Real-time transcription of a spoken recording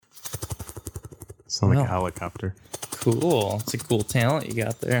Sound like a helicopter. Cool. It's a cool talent you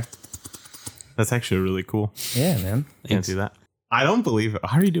got there. That's actually really cool. Yeah, man. Can't do that. I don't believe it.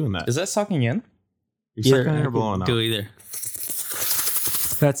 How are you doing that? Is that sucking in? You're sucking or blowing out? Do either.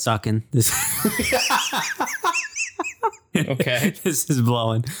 That's sucking. This Okay. this is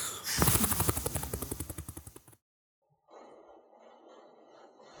blowing.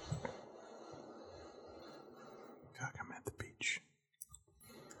 God, I'm at the beach.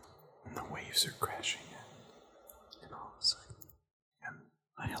 And the waves are crashing in. And all of a sudden, and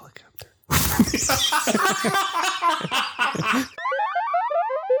a helicopter.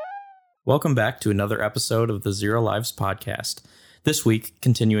 Welcome back to another episode of the Zero Lives podcast. This week,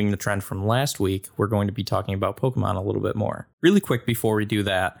 continuing the trend from last week, we're going to be talking about Pokemon a little bit more. Really quick before we do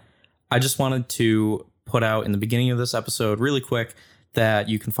that, I just wanted to put out in the beginning of this episode, really quick, that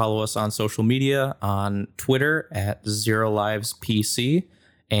you can follow us on social media, on Twitter at Zero Lives PC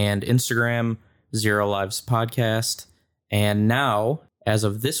and Instagram, Zero Lives Podcast. And now, as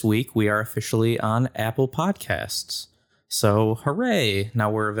of this week, we are officially on Apple Podcasts. So hooray! Now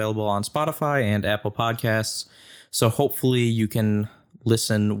we're available on Spotify and Apple Podcasts. So hopefully you can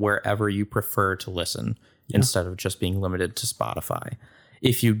listen wherever you prefer to listen instead of just being limited to Spotify.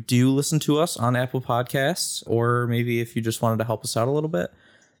 If you do listen to us on Apple Podcasts, or maybe if you just wanted to help us out a little bit,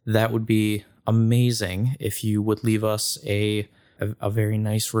 that would be amazing if you would leave us a very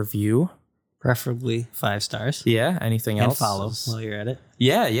nice review. Preferably 5 stars. Yeah, anything And else? follow while you're at it.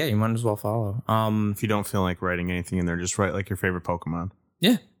 Yeah, you might as well follow. If you don't feel like writing anything in there, just write like your favorite Pokemon.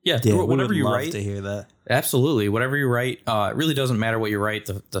 Yeah, whatever you love write. to hear that. Absolutely. Whatever you write, it really doesn't matter what you write.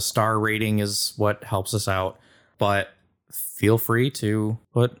 The star rating is what helps us out. But feel free to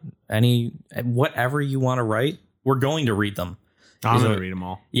put whatever you want to write. We're going to read them. I'm going to read them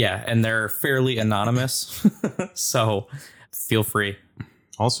all. Yeah, and they're fairly anonymous. So feel free.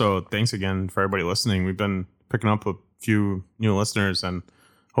 Also, thanks again for everybody listening. We've been picking up a few new listeners and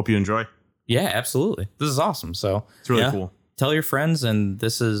hope you enjoy. Yeah, absolutely. This is awesome. So It's really cool. Tell your friends, and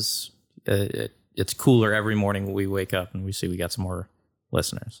this is it's cooler every morning when we wake up and we see we got some more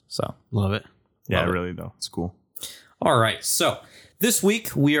listeners. So Love it. Yeah, Love it. really, though. It's cool. All right. So this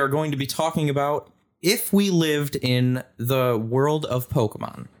week we are going to be talking about if we lived in the world of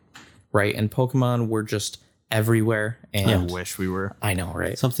Pokemon, right? And Pokemon were just everywhere. And I wish we were. I know,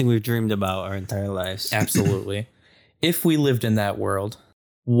 right? Something we've dreamed about our entire lives. Absolutely. If we lived in that world,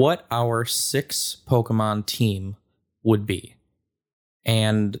 what our 6 Pokemon team would be.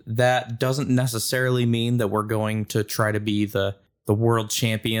 And that doesn't necessarily mean that we're going to try to be the world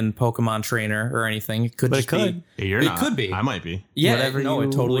champion Pokemon trainer or anything. It could But just it could. Hey, you're It not. could be. I might be. Yeah, Whatever no, you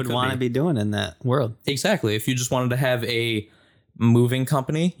it totally would could want to be doing in that world. Exactly. If you just wanted to have a moving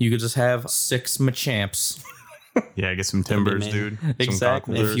company, you could just have 6 Machamps. Yeah, get some timbers, me. dude.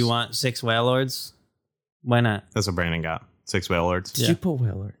 Exactly. Some If you want 6 Wailords, why not? That's what Brandon got. 6 Wailords. Did you put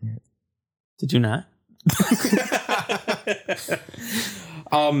Whaler in it? Did you not?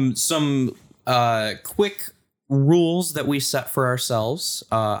 Some quick rules that we set for ourselves.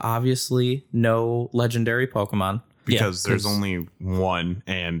 Obviously, no legendary Pokemon. Because Yeah, there's 'cause- only one,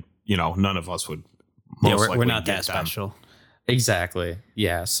 and, none of us would Yeah, most we're likely not get that them. special. Exactly.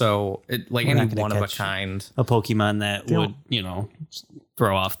 Yeah. So, We're any not gonna one of a catch kind. A Pokemon that Yeah. would,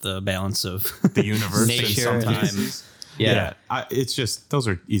 throw off the balance of The universe nature and and sometimes. Yeah. It's just, those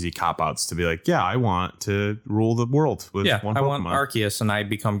are easy cop-outs to be like, yeah, I want to rule the world with Yeah, one I Pokemon. want Arceus and I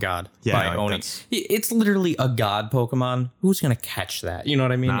become God Yeah, by like owning. that's- It's literally a God Pokemon. Who's gonna catch that? You know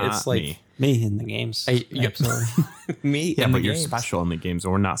what I mean? Not It's like me. me in the games. Yeah. Absolutely. me. Yeah, in but the you're games. special in the games,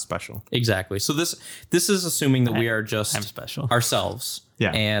 and we're not special. Exactly. So this is assuming that we are just I'm special. ourselves,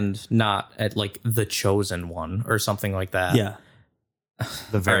 Yeah. and not at like the chosen one or something like that. Yeah,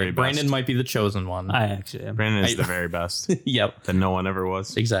 The All very right, best. Brandon might be the chosen one. I actually am. Brandon is I- the very best Yep. that no one ever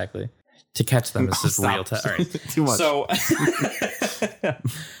was. Exactly. To catch them, this is Stop. real time. All right. Too much. So,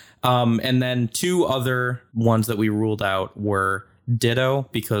 and then 2 other ones that we ruled out were Ditto,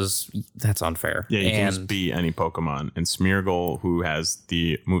 because that's unfair. Yeah, you can and just be any Pokemon. And Smeargle, who has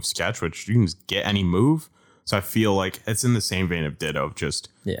the move Sketch, which you can just get any move. So I feel like it's in the same vein of Ditto, just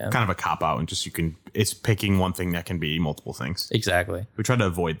Yeah. kind of a cop out, and just it's picking one thing that can be multiple things. Exactly. We try to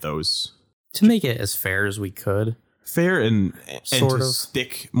avoid those. To make it as fair as we could. Fair and Sort to of.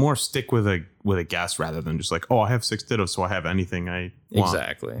 stick with a guess rather than just like, oh, I have 6 Dittos, so I have anything I want.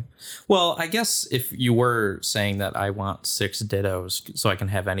 Exactly. Well, I guess if you were saying that I want 6 Dittos so I can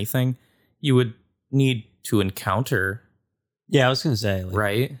have anything, you would need to encounter, Yeah, I was gonna say, like,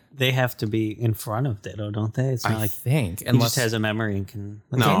 right? they have to be in front of Ditto, don't they? It's not I like think. he Unless just has a memory and can.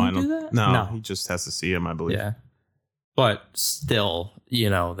 Like, No, can I you don't. do that? No, he just has to see him, I believe. yeah. But still,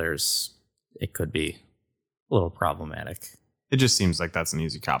 there's it could be a little problematic. It just seems like that's an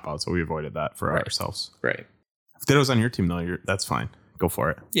easy cop out, so we avoided that for Right. ourselves. Right. If Ditto's on your team, though, that's fine. Go for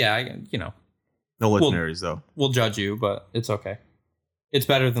it. Yeah, No legendaries, though. we'll judge you, but it's okay. It's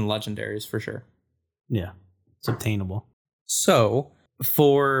better than legendaries for sure. Yeah, it's obtainable. So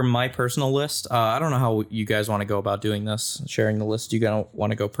for my personal list, I don't know how you guys want to go about doing this, sharing the list. You guys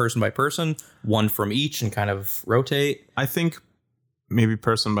want to go person by person, one from each, and kind of rotate? I think maybe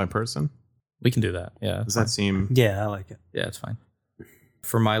person by person. We can do that. Yeah. Does that seem... Yeah, I like it. Yeah, it's fine.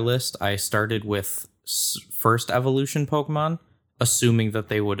 For my list, I started with first evolution Pokemon, assuming that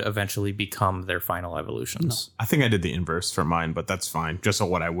they would eventually become their final evolutions. I think I did the inverse for mine, but that's fine. Just so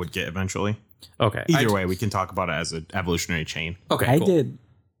what I would get eventually. Okay. Either way, we can talk about it as an evolutionary chain. Okay. I cool. did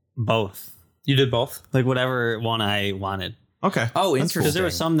both. You did both? Like whatever one I wanted. Okay. Oh, That's interesting. Because there were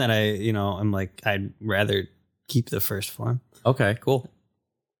some that I'm like, I'd rather keep the first form. Okay, cool.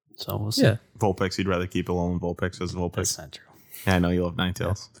 So we'll see. Yeah. Vulpix, you'd rather keep Alolan Vulpix as Vulpix. That's not true. Yeah, I know you love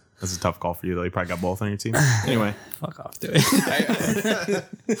Ninetales. That's a tough call for you, though. You probably got both on your team. Anyway. Fuck off, dude.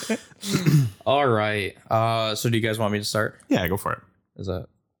 All right. So do you guys want me to start? Yeah, go for it. Is that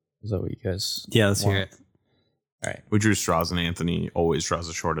what you guys Yeah, let's hear it. All right. We drew straws, and Anthony always draws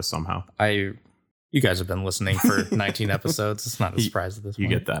the shortest somehow. You guys have been listening for 19 episodes. It's not a surprise at this You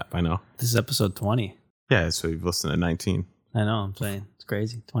point. get that, I know. This is episode 20. Yeah, so you've listened to 19. I know, I'm saying. It's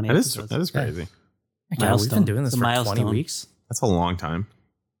crazy. 20 That is episodes. crazy. My God, we've Milestone. been doing this It's a for 20 milestone. weeks. That's a long time.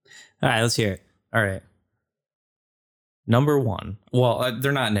 All right, let's hear it. All right. Number one. Well,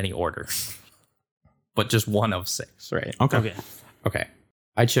 they're not in any order, but just one of 6, right? Okay. Okay.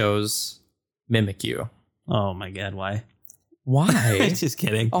 I chose Mimikyu. Oh my God, why? Why? Just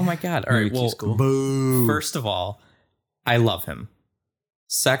kidding. Oh my God. All right. Mimikyu's Well, cool. Boo. first of all, I love him.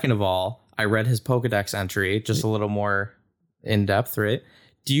 Second of all, I read his Pokedex entry just a little more in depth, right?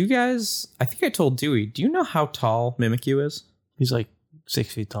 Do you guys, I think I told Dewey, do you know how tall Mimikyu is? He's like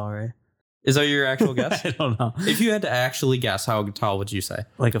 6 feet tall, right? Is that your actual guess? I don't know. If you had to actually guess, how tall would you say?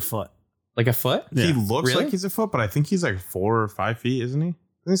 Like a foot. Like a foot? He Yeah. looks Really? like he's a foot, but I think he's like 4 or 5 feet, isn't he?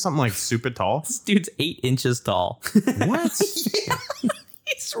 Isn't he something like stupid tall? This dude's 8 inches tall. What?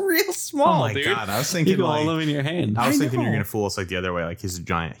 He's real small, Oh my dude. God. I was You thinking can hold like... him in your hand. I was I thinking you're know. going to fool us like the other way. Like he's a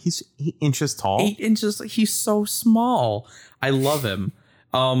giant. He's 8 inches tall. 8 inches. He's so small. I love him.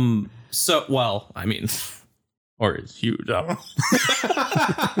 So, well, I mean, or he's huge. I don't know.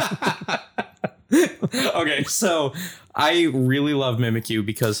 Okay, so I really love Mimikyu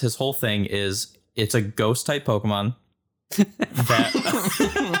because his whole thing is it's a ghost type Pokemon.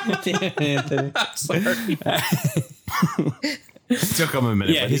 Anthony. I'm sorry. It took him a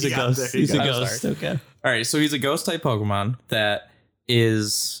minute. Yeah, but he's he a got ghost. there. He He's a got there. ghost. Okay. All right, so he's a ghost type Pokemon that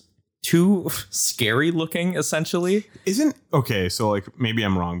is too scary looking, essentially. Isn't okay, so like maybe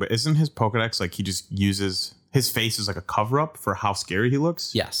I'm wrong, but isn't his Pokedex like he just uses his face as like a cover up for how scary he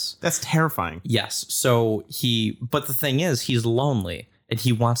looks? Yes. That's terrifying. Yes. So but the thing is, he's lonely and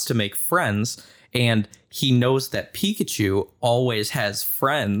he wants to make friends. And he knows that Pikachu always has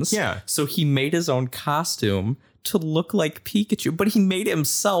friends. Yeah. So he made his own costume to look like Pikachu, but he made it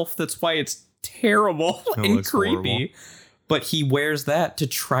himself. That's why it's terrible It and looks creepy. horrible. But he wears that to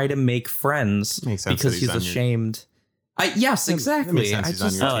try to make friends Makes sense because that he's on your- ashamed. Yes, That exactly. makes sense he's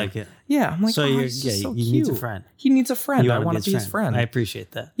on your I like it. yeah, I'm like, So oh, you're, he's yeah, just so he needs a cute. friend. He needs a friend. I wanna want to be his friend. I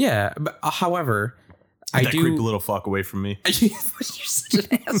appreciate that. Yeah, but however, Get I that do. creepy little fuck away from me. You're such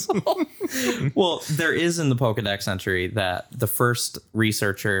an asshole. Well, there is in the Pokedex entry that the first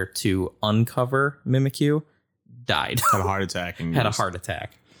researcher to uncover Mimikyu died, Had a heart attack and had a heart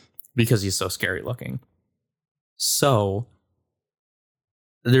attack because he's so scary looking. So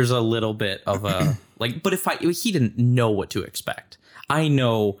there's a little bit of a like, but he didn't know what to expect. I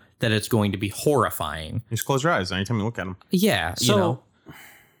know that it's going to be horrifying. Just close your eyes anytime you look at him. Yeah, So, you know.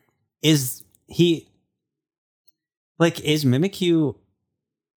 is he like is Mimikyu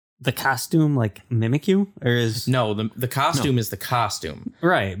the costume like Mimikyu, or is No, the costume is the costume.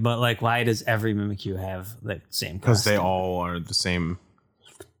 right? But like, why does every Mimikyu have the same? Because they costume? all are the same.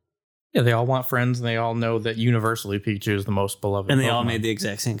 Yeah, they all want friends, and they all know that universally Pikachu is the most beloved. and they all Pokemon. made the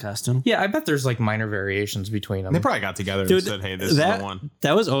exact same costume. Yeah, I bet there's like minor variations between them. They probably got together Dude, and said, "Hey, this is that the one."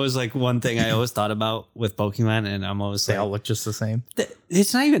 that was always like one thing I always thought about with Pokemon, and I'm always They like, all look just the same.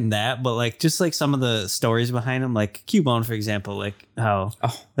 it's not even that, but like just like some of the stories behind him, like Cubone, for example, like how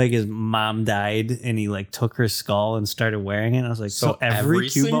Oh. like his mom died and he like took her skull and started wearing it. And I was like, so every every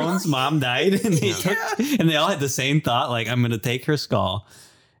single- Cubone's mom died, and they all had the same thought, like I'm gonna take her skull,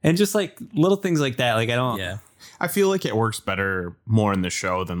 and just like little things like that. Like I don't, Yeah. I feel like it works better more in the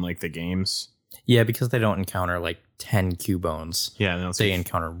show than like the games. Yeah, because they don't encounter like 10 Cubones, Yeah, no, they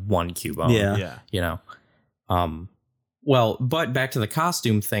encounter 1 Cubone. Yeah. yeah. You know? Well, but back to the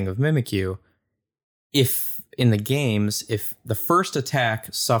costume thing of Mimikyu, if in the games, if the first attack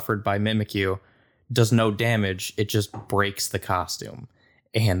suffered by Mimikyu does no damage, it just breaks the costume.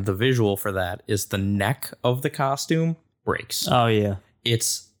 And the visual for that is the neck of the costume breaks. Oh, yeah.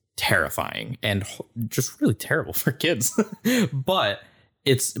 It's terrifying and just really terrible for kids. but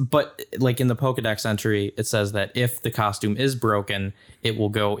like in the Pokedex entry, it says that if the costume is broken, it will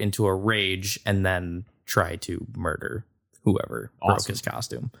go into a rage and then try to murder whoever broke his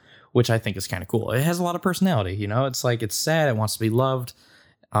costume, which I think is kind of cool. It has a lot of personality, you know? It's like, it's sad, it wants to be loved.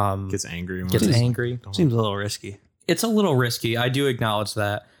 Gets angry. Seems a little risky. It's a little risky. I do acknowledge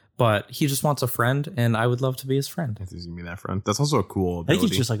that, but he just wants a friend, and I would love to be his friend. If he's gonna be that friend. That's also a cool I ability.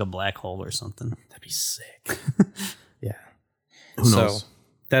 think he's just like a black hole or something. That'd be sick. Yeah. Who knows? So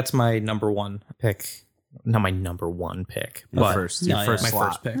that's my number one pick. Not my number one pick, but Your first my slot.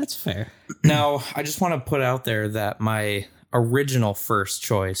 first pick. That's fair. Now, I just want to put out there that my original first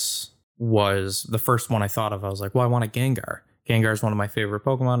choice was the first one I thought of. I was like, well, I want a Gengar. Gengar is one of my favorite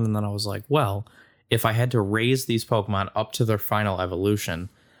Pokemon. And then I was like, well, if I had to raise these Pokemon up to their final evolution,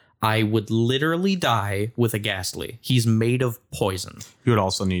 I would literally die with a Ghastly. He's made of poison. You would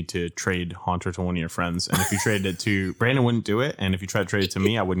also need to trade Haunter to one of your friends. And if you traded it to Brandon, wouldn't do it. And if you tried to trade it to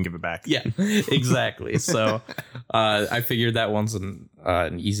me, I wouldn't give it back. Yeah, exactly. So I figured that one's an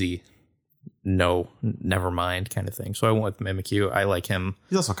easy no, never mind kind of thing. So I went with Mimikyu. I like him.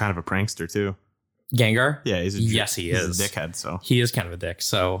 He's also kind of a prankster, too. Gengar? Yeah, Yes, he is. He's a dickhead, so. He is kind of a dick.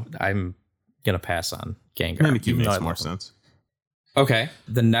 So I'm going to pass on Gengar. Mimikyu even though I makes more love him. sense. Okay.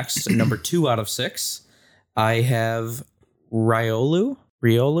 The next number 2 out of 6, I have Riolu.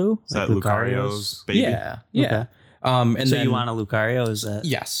 Is that Like Lucario's baby? Yeah. Okay. And so then, you want a Lucario? Is that?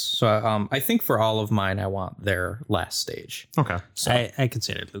 Yes. So I think for all of mine, I want their last stage. Okay. So I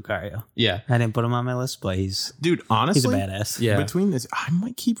considered Lucario. yeah. I didn't put him on my list, but he's Dude, honestly, a badass. Yeah. between this, I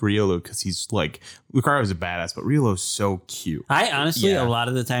might keep Riolu because he's like, Lucario's a badass, but Riolu's so cute. I honestly Yeah. a lot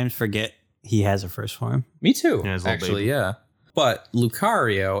of the times forget he has a first form. Me too. Yeah, his little actually, baby. yeah. But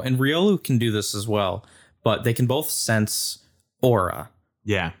Lucario and Riolu can do this as well, but they can both sense aura.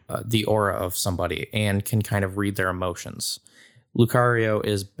 Yeah. The aura of somebody and can kind of read their emotions. Lucario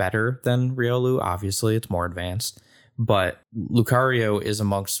is better than Riolu. Obviously, it's more advanced, but Lucario is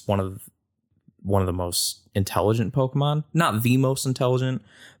amongst one of the most intelligent Pokemon. Not the most intelligent,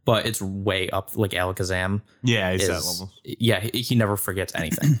 but it's way up. Like Alakazam. Yeah, he's that is, level. yeah, he never forgets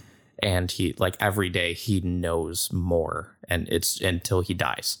anything, and he like every day he knows more, and it's until he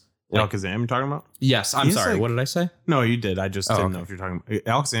dies. Like- Alakazam you're talking about? Yes, I'm He's sorry. like- what did I say? No, you did. I just didn't okay. know if you're talking about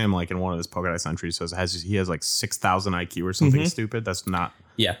Alakazam, like in one of his Pokédex entries says he has like 6,000 IQ or something Mhm. stupid. That's not.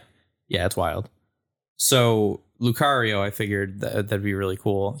 Yeah, it's wild. So Lucario, I figured that'd be really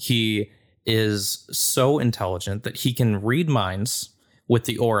cool. He is so intelligent that he can read minds with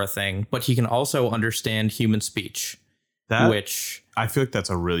the aura thing, but he can also understand human speech, That which I feel like that's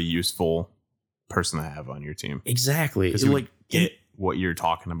a really useful person to have on your team exactly because you like get what you're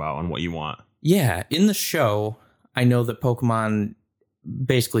talking about and what you want. yeah. In the show, I know that Pokemon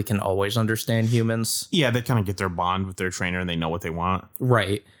basically can always understand humans, Yeah, they kind of get their bond with their trainer and they know what they want.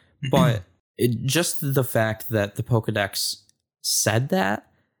 right? But just the fact that the Pokedex said that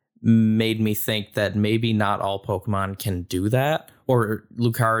made me think that maybe not all Pokemon can do that, or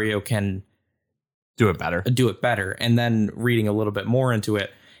Lucario can Do it better. do it better. And then reading a little bit more into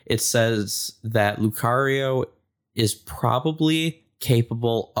it, it says that Lucario is probably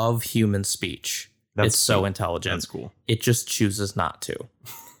capable of human speech. It's so cool. intelligent. That's cool. It just chooses not to.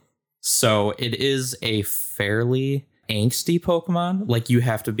 So it is a fairly angsty Pokemon. Like you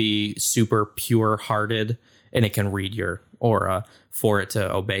have to be super pure hearted and it can read your aura for it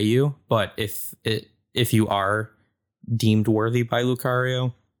to obey you. But if you are deemed worthy by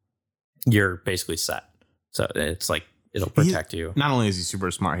Lucario, you're basically set. So it's like it'll protect you. Not only is he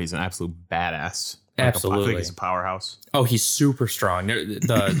super smart, he's an absolute badass. I Absolutely. feel like he's a powerhouse. Oh, he's super strong.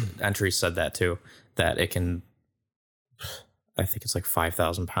 The entry said that too, that it can, I think it's like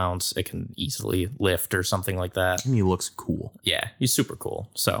 5,000 pounds. It can easily lift or something like that. And he looks cool. Yeah, he's super cool.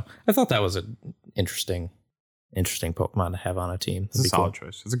 So I thought that was an interesting Pokemon to have on a team. It's a solid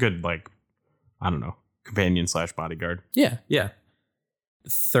choice. It's a good, like, I don't know, companion / bodyguard. Yeah.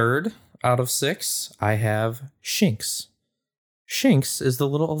 Third out of 6, I have Shinx. Shinx is the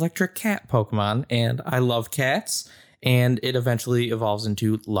little electric cat Pokemon, and I love cats, and it eventually evolves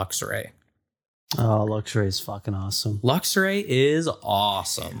into Luxray. Oh, Luxray is fucking awesome. Luxray is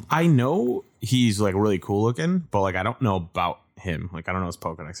awesome. I know he's like really cool looking, but like I don't know about him. Like I don't know his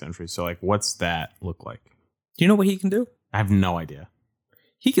Pokedex entry. So like, what's that look like? Do you know what he can do? I have no idea.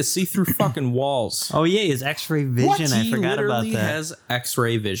 He can see through fucking walls. Oh yeah, his X-ray vision. I He forgot about literally that. has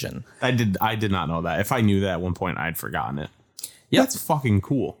X-ray vision. I did not know that. If I knew that at one point, I'd forgotten it. Yep. That's fucking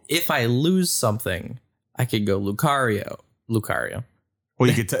cool. If I lose something, I could go Lucario. Well,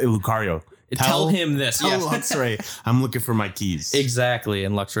 you could tell Lucario. Tell him this. Tell Yeah. Luxray, I'm looking for my keys. Exactly.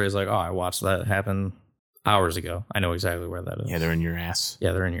 And Luxray is like, oh, I watched that happen hours ago. I know exactly where that is. Yeah, they're in your ass.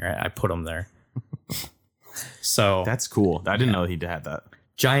 Yeah, they're in your. I put them there. So That's cool. I didn't know he had that.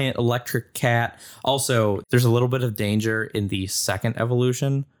 giant electric cat. Also, there's a little bit of danger in the second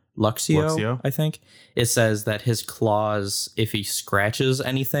evolution, Luxio, I think. It says that his claws, if he scratches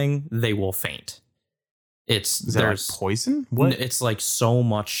anything, they will faint. Is that like poison? What? It's like so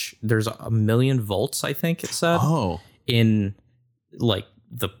much. There's 1,000,000 volts, I think it said, in like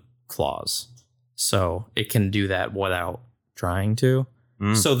the claws. So it can do that without trying to.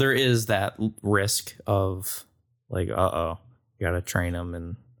 So there is that risk of like, you got to train them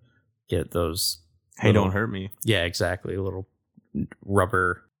and get those. Hey, don't hurt me. Yeah, exactly. Little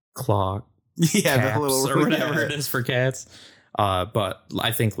rubber claw Yeah, caps the little or whatever it is for cats. But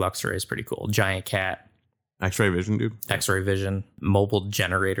I think Luxray is pretty cool. Giant cat. X-ray vision, dude. X-ray vision, mobile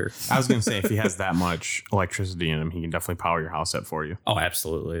generator. I was gonna say if he has that much electricity in him, he can definitely power your house up for you. Oh,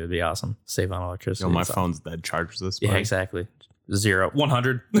 absolutely. It'd be awesome. Save on electricity. You know, my phone's dead. Charge this. Yeah, exactly. 0,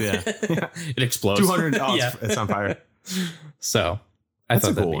 100. Yeah. It explodes. 200. Oh, Yeah. it's on fire. So I That's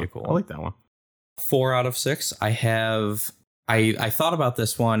thought a that'd cool be one. cool. I like that one. 4 out of 6. I thought about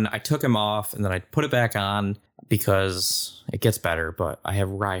this one. I took him off and then I put it back on because it gets better, but I have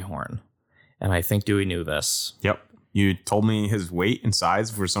Rhyhorn. And I think Dewey knew this. Yep. You told me his weight and size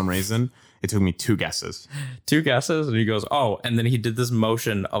for some reason. It took me 2 guesses. 2 guesses, and he goes, oh, and then he did this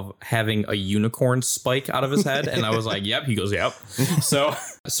motion of having a unicorn spike out of his head, and I was like, yep. He goes, yep. So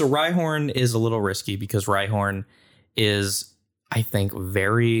Rhyhorn is a little risky because Rhyhorn is, I think,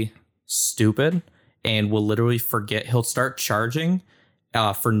 very stupid and will literally forget. He'll start charging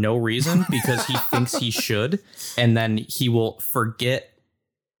for no reason because he thinks he should, and then he will forget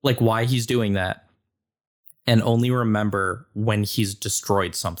like why he's doing that and only remember when he's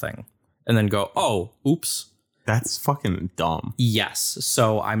destroyed something. And then go, oh, oops. That's fucking dumb. Yes.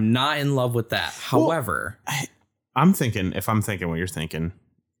 So I'm not in love with that. However, I'm thinking what you're thinking,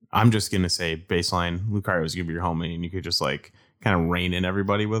 I'm just going to say baseline Lucario is going to be your homie and you could just like kind of rein in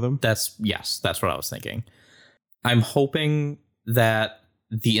everybody with him. that's what I was thinking. I'm hoping that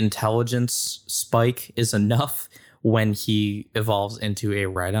the intelligence spike is enough when he evolves into a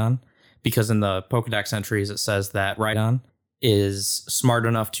Rhydon, because in the Pokedex entries, it says that Rhydon is smart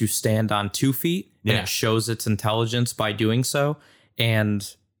enough to stand on 2 feet, and it shows its intelligence by doing so,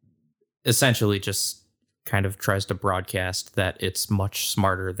 and essentially just kind of tries to broadcast that it's much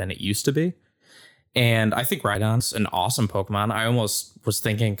smarter than it used to be. And I think Rhydon's an awesome Pokemon. I almost was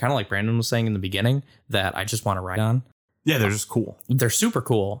thinking, kind of like Brandon was saying in the beginning, that I just want a Rhydon. Yeah, they're just cool. They're super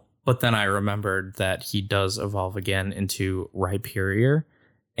cool, but then I remembered that he does evolve again into Rhyperior.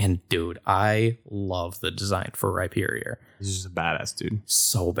 And dude, I love the design for Rhyperior. He's just a badass dude.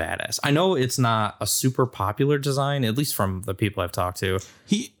 So badass. I know it's not a super popular design, at least from the people I've talked to.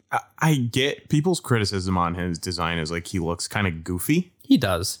 I get people's criticism on his design is like he looks kind of goofy. He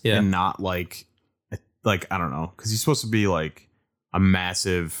does, yeah. And not like I don't know, because he's supposed to be like a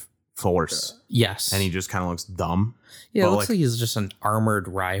massive force. Yes. And he just kind of looks dumb. Yeah, it looks like he's just an armored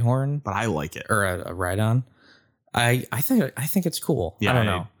Rhyhorn. But I like it. Or a Rhydon. I think it's cool. Yeah, I don't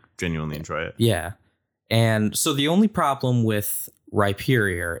know. Genuinely enjoy it. Yeah. And so the only problem with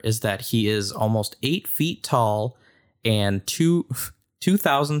Rhyperior is that he is almost 8 feet tall and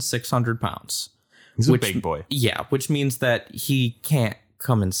 2,600 pounds. He's a big boy. Yeah, which means that he can't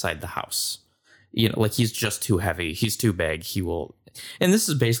come inside the house. You know, like he's just too heavy. He's too big. He will. And this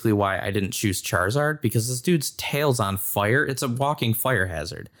is basically why I didn't choose Charizard, because this dude's tail's on fire. It's a walking fire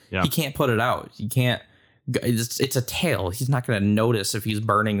hazard. Yeah. He can't put it out. He can't. It's a tail. He's not going to notice if he's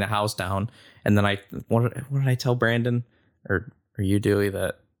burning the house down. And then what did I tell Brandon or you, Dewey,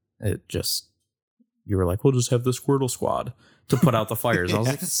 that it just, you were like, we'll just have the Squirtle squad to put out the fires. And I was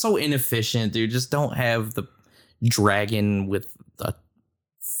like, that's so inefficient, dude. Just don't have the dragon with a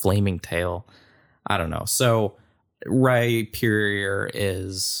flaming tail. I don't know. So Rhyperior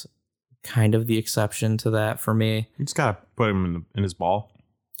is kind of the exception to that for me. You just got to put him in his ball.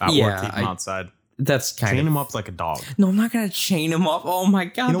 Or keep him outside. That's kind of... Chain him up like a dog. No, I'm not going to chain him up. Oh my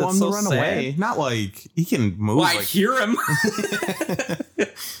God, that's so sad. Away. Not like he can move. Well, I hear him.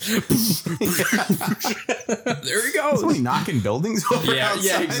 There he goes. He's knocking buildings over outside.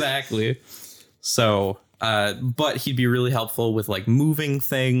 Yeah, exactly. So, but he'd be really helpful with like moving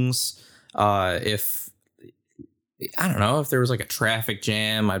things. If I don't know, if there was like a traffic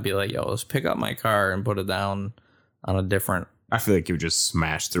jam, I'd be like, yo, let's pick up my car and put it down on a different. I feel like you would just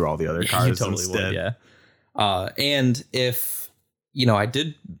smash through all the other You cars totally instead. would, yeah. And if, I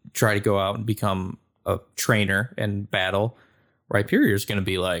did try to go out and become a trainer and battle, Rhyperior is going to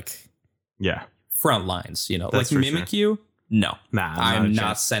be like Yeah. front lines, That's like for mimic you. No, Nah, I'm a not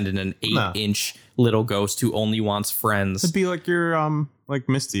chance. sending an 8 No. inch little ghost who only wants friends. It'd be like your like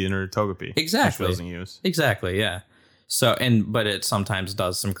Misty and her Togepi. Exactly. Which she doesn't use. Exactly, yeah. So but it sometimes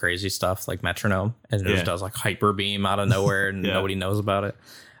does some crazy stuff like Metronome, and it Yeah. just does like Hyper Beam out of nowhere, and Yeah. nobody knows about it.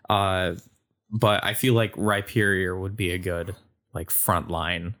 But I feel like Rhyperior would be a good like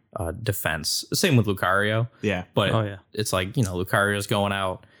frontline defense. Same with Lucario, Yeah. but Oh, yeah. it's like Lucario's going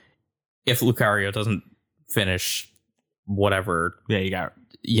out. If Lucario doesn't finish whatever, Yeah, you got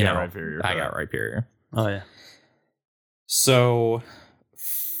Rhyperior for I that. got Rhyperior. Oh, yeah. So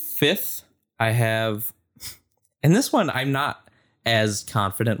 5th, I have, and this one I'm not as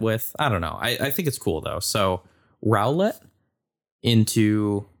confident with. I don't know. I think it's cool though. So Rowlet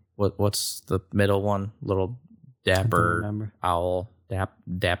into what's the middle one? Little I don't dapper remember. owl,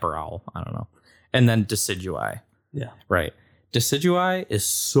 dapper owl. I don't know. And then Decidueye. Yeah. Right. Decidueye is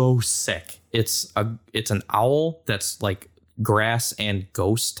so sick. It's an owl that's like grass and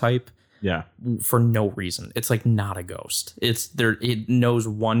ghost type Yeah. for no reason. It's like not a ghost. It's there. It knows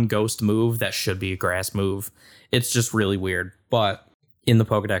one ghost move that should be a grass move. It's just really weird. But in the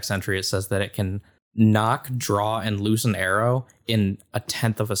Pokedex entry, it says that it can knock, draw, and loose an arrow in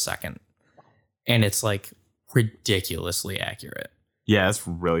 1/10 of a second, and it's like ridiculously accurate. Yeah, it's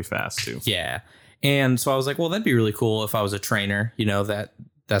really fast too. Yeah. And so I was like, well, that'd be really cool if I was a trainer.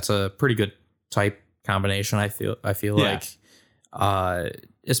 That's a pretty good type combination. I feel Yeah. like,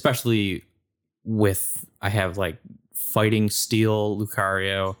 especially with I have like fighting steel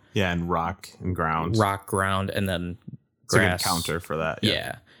Lucario, Yeah, and rock and ground. rock ground, and then It's a good grass counter for that.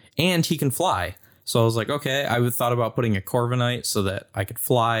 Yeah. And he can fly. So I was like, okay, I would thought about putting a Corviknight so that I could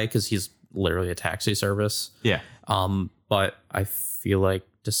fly because he's literally a taxi service. Yeah. But I feel like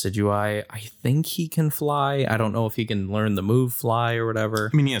Decidueye, I think he can fly. I don't know if he can learn the move fly or whatever.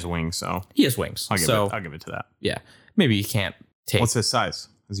 I mean, he has wings, so He has wings. I'll So give it to that. yeah, maybe he can't take. What's his size?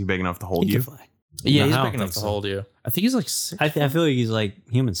 Is he big enough to hold He you? can fly. Yeah, No, he's I don't big enough think to so. hold you. I think he's like six. I feel like he's like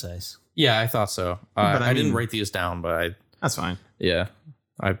human size. Yeah, I thought so. But I didn't mean- write these down, but That's fine.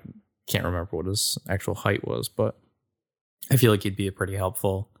 I can't remember what his actual height was, but I feel like he'd be a pretty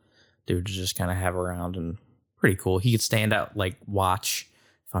helpful dude to just kind of have around and pretty cool. He could stand out, like watch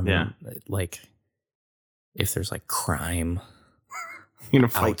if I'm Yeah. like if there's like crime You gonna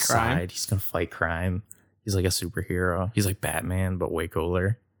fight outside, crime? he's gonna fight crime. He's like a superhero. He's like Batman, but way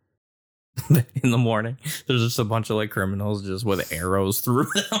cooler. In the morning, there's just a bunch of like criminals just with arrows through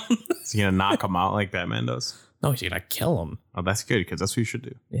them. Is he gonna knock him out like Batman does? No, he's gonna kill him. Oh, that's good because that's what you should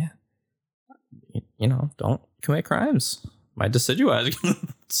do. Yeah. Don't commit crimes. My Decidueye is going to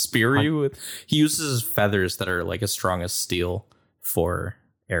spear you with. He uses his feathers that are like as strong as steel for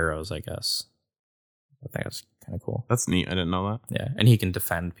arrows, I guess. I think that's kind of cool. That's neat. I didn't know that. Yeah. And he can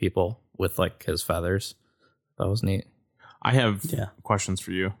defend people with like his feathers. That was neat. I have Yeah. questions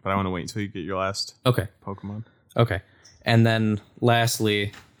for you, but I want to wait until you get your last Okay. Pokemon. Okay. And then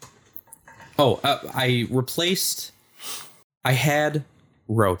lastly, I replaced. I had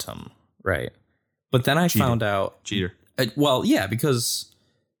Rotom, right? But then I Cheater. found out. Cheater. Well, yeah, because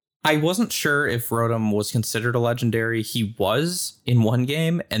I wasn't sure if Rotom was considered a legendary. He was in one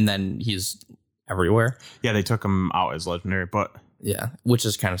game, and then he's everywhere. Yeah, they took him out as legendary, but Yeah, which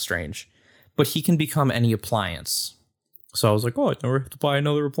is kind of strange. But he can become any appliance. So I was like, I never have to buy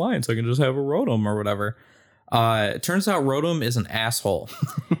another appliance. I can just have a Rotom or whatever. It turns out Rotom is an asshole.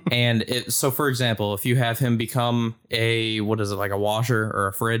 And so, for example, if you have him become like a washer or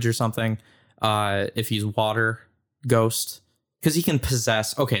a fridge or something, if he's water ghost, because he can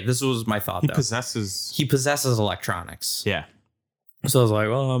possess. Okay, this was my thought, he though. possesses. He possesses electronics. Yeah. So I was like,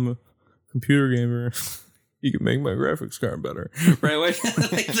 well, I'm a computer gamer. You can make my graphics card better. Right? Like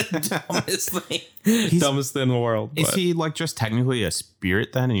the dumbest thing. Dumbest thing in the world. Is but- he like just technically a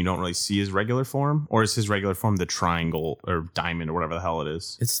spirit then, and you don't really see his regular form, or is his regular form the triangle or diamond or whatever the hell it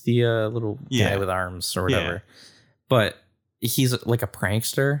is? It's the little guy Yeah. with arms or whatever. Yeah. But he's like a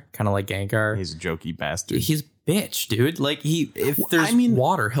prankster, kind of like Gengar. He's a jokey bastard. He's bitch, dude. Like if there's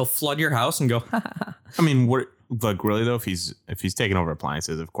water, he'll flood your house and go. Ha, ha, ha. I mean, what like really though? If he's taking over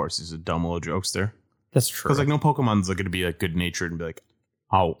appliances, of course he's a dumb little jokester. That's true. Because like no Pokemon's like going to be like good natured and be like,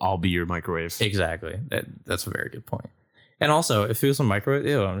 I'll be your microwave. Exactly. That's a very good point. And also, if he was a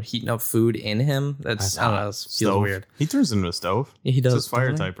microwave, I'm heating up food in him. That's I don't know. It feels Stove. weird. He turns into a stove. Yeah, he does. It's his fire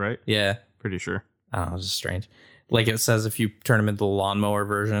doesn't he? type, right? Yeah. Pretty sure. I don't know. It's just strange. Like it says, if you turn him into the lawnmower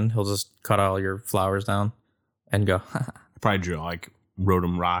version, he'll just cut all your flowers down and go. Probably drew like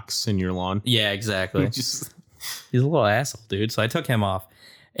Rotom rocks in your lawn. Yeah, exactly. Just He's a little asshole, dude. So I took him off,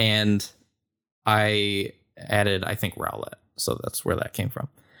 and I added, I think, Rowlet. So that's where that came from.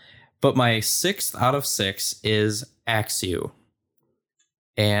 But my 6th out of 6 is Axew,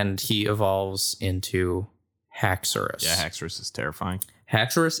 and he evolves into Haxorus. yeah, Haxorus is terrifying.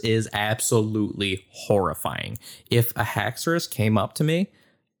 Haxorus is absolutely horrifying. If a Haxorus came up to me,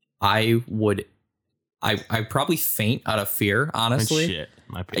 I'd probably faint out of fear, honestly. Shit,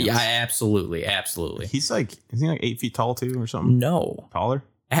 my pants. Yeah, absolutely. Isn't he like 8 feet tall too, or something? No, Taller?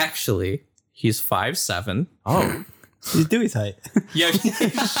 actually, he's 5'7". Oh, He's Dewey's height. Yeah.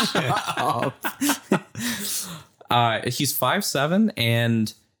 He's 5'7"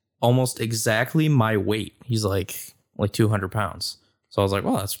 and almost exactly my weight. He's like 200 pounds. So I was like,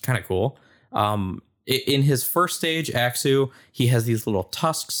 well, that's kind of cool. In his first stage, Axew, he has these little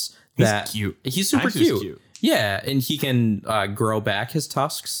tusks that cute. He's super Axew's cute. Yeah, and he can grow back his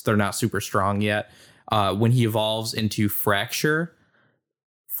tusks. They're not super strong yet. When he evolves into Fracture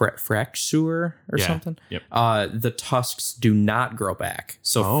or Yeah. something, Yep. the tusks do not grow back.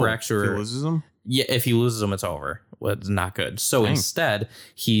 So Fracture, If he loses them? yeah, if he loses them, it's over. Well, it's not good. So Dang. instead,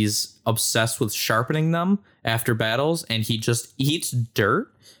 he's obsessed with sharpening them after battles, and he just eats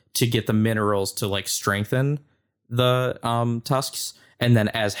dirt to get the minerals to like strengthen the tusks. And then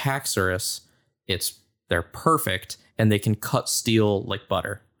as Haxorus, they're perfect, and they can cut steel like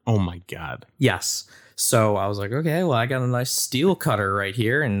butter. Oh my god. Yes. So I was like, okay, well, I got a nice steel cutter right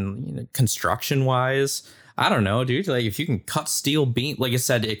here, and construction wise, I don't know, dude. Like if you can cut steel beam, like I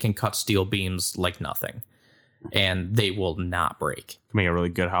said, it can cut steel beams like nothing, and they will not break. Can make a really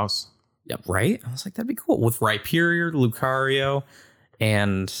good house. Yep, right. I was like, that'd be cool with Rhyperior, Lucario,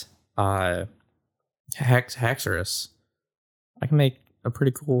 and Haxorus. I can make a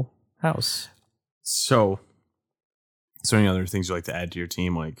pretty cool house. So any other things you like to add to your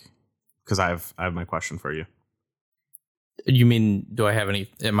team? Like, because I have my question for you. You mean, do I have any?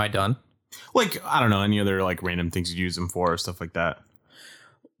 Am I done? Like, I don't know, any other like random things you use them for, stuff like that.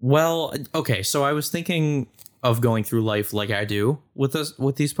 Well, okay. So I was thinking of going through life like I do with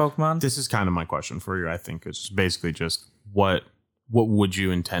these Pokemon. This is kind of my question for you. I think it's basically just what would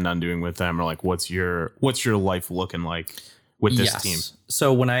you intend on doing with them, or like what's your life looking like with this team?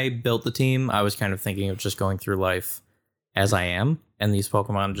 So when I built the team, I was kind of thinking of just going through life as I am, and these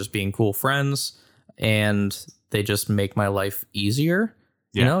Pokemon just being cool friends, and they just make my life easier.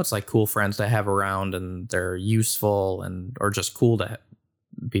 Yeah. You know, it's like cool friends to have around, and they're useful or just cool to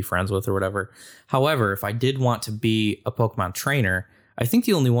be friends with or whatever. However, if I did want to be a Pokemon trainer, I think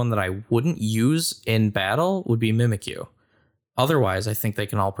the only one that I wouldn't use in battle would be Mimikyu. Otherwise, I think they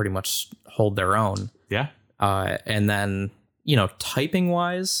can all pretty much hold their own. Yeah. And then, typing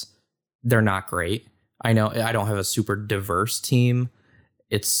wise, they're not great. I know I don't have a super diverse team.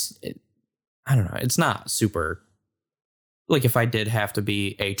 I don't know. It's not super. Like if I did have to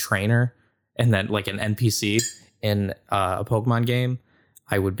be a trainer and then like an NPC in a Pokemon game,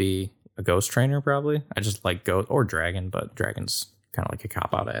 I would be a ghost trainer probably. I just like ghost or dragon, but dragon's kind of like a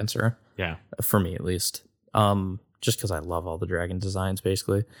cop out answer. Yeah. For me at least. Just because I love all the dragon designs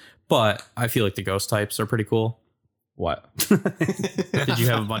basically. But I feel like the ghost types are pretty cool. What? Did you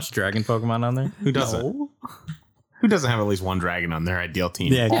have a bunch of dragon Pokemon on there? Who doesn't? No. Who doesn't have at least one dragon on their ideal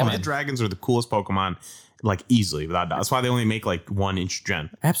team? Yeah, all come the on. dragons are the coolest Pokemon, like easily, without doubt. That's why they only make like one each gen.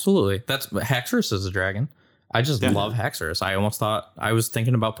 Absolutely. Haxorus is a dragon. I just Yeah. love Haxorus. I almost thought I was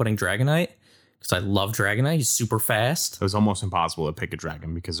thinking about putting Dragonite because I love Dragonite. He's super fast. It was almost impossible to pick a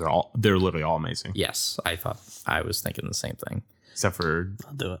dragon because they're literally all amazing, Yes, I was thinking the same thing. except for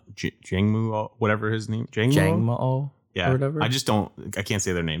I'll do it. Jangmu, whatever his name, Jangmo Yeah, or whatever. I can't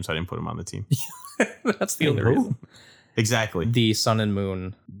say their name, so I didn't put them on the team. That's the only reason. Exactly. The Sun and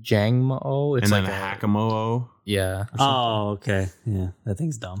Moon Jangmo. It's And like then Hakamoo. yeah. Oh, okay. Yeah, that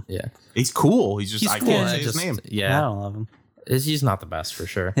thing's dumb. Yeah. He's cool. He's just I cool. can't say his name. I Yeah. don't love him. He's not the best for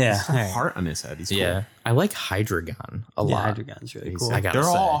sure. Yeah. He's got a heart on his head. He's cool. Yeah. I like Hydreigon a Yeah, lot. Hydreigon's really He's- cool. I gotta They're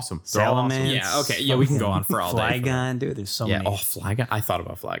all say. awesome. They're all awesome. Salamence. Yeah, okay. Yeah, we can go on for all day. Flygon, dude. There's so Yeah. many. Oh, Flygon. I thought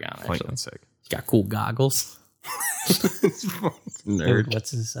about Flygon actually. Flygon's sick. He's got cool goggles. Dude,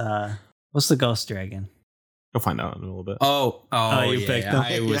 what's the ghost dragon? You'll find out in a little bit. Oh, you yeah, picked him?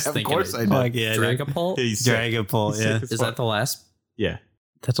 I was Yeah, of thinking course I did. Fuck yeah, dude. Dragapult. He's sick. Dragapult, He's yeah. sick as Is fuck. that the last? Yeah.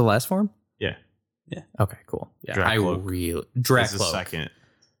 That's the last form? Yeah. Yeah. Okay, cool. Yeah, Dracloak I really That's the Dracloak. second.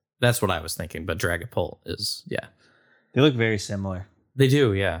 That's what I was thinking, but Dragapult is They look very similar. They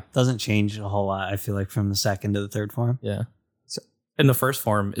do, yeah. Doesn't change a whole lot, I feel like, from the second to the third form. Yeah. And the first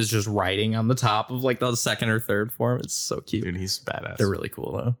form is just riding on the top of like the second or third form. It's so cute. Dude, he's badass. They're really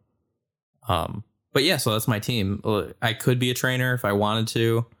cool though. But yeah, so that's my team. I could be a trainer if I wanted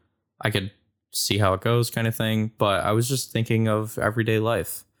to. I could see how it goes kind of thing. But I was just thinking of everyday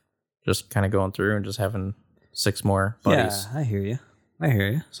life. Just kind of going through and just having 6 more buddies. Yeah, I hear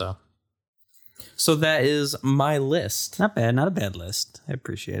you. So that is my list. Not bad. Not a bad list. I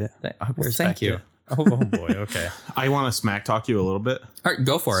appreciate it. Thank you. Oh boy. Okay. I want to smack talk you a little bit. All right,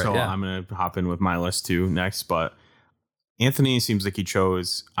 go for it. So Yeah. I'm going to hop in with my list too next. But Anthony seems like he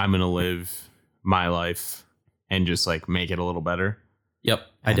chose, I'm going to live my life and just like make it a little better. Yep,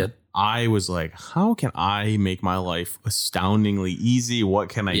 I did. I was like, how can I make my life astoundingly easy? What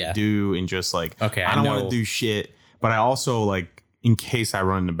can I do? And just like, okay, I don't want to do shit. But I also like, in case I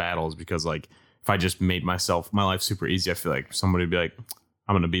run into battles, because like, if I just made my life super easy, I feel like somebody would be like,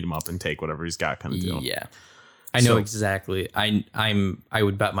 I'm going to beat him up and take whatever he's got kind of deal. Yeah. I know exactly. I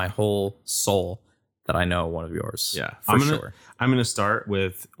would bet my whole soul that I know one of yours. Yeah. For sure. I'm going to start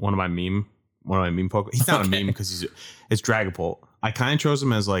with one of my meme Pokemon. He's not a meme because it's Dragapult. I kind of chose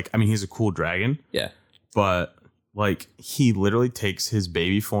him as like, I mean, he's a cool dragon. Yeah. But like, he literally takes his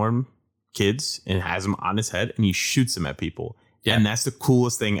baby form kids and has them on his head and he shoots them at people. Yeah. And that's the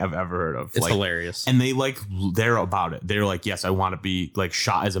coolest thing I've ever heard of. It's hilarious. And they're about it. They're like, yes, I want to be like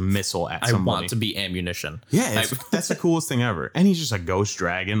shot as a missile at somebody. I want to be ammunition. Yeah. That's the coolest thing ever. And he's just a ghost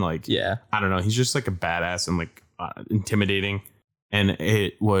dragon. Like, yeah, I don't know. He's just like a badass and like intimidating. And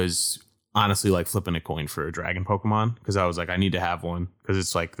it was honestly like flipping a coin for a dragon Pokemon. Cause I was like, I need to have one because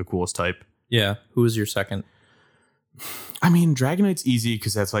it's like the coolest type. Yeah. Who was your second? I mean, Dragonite's easy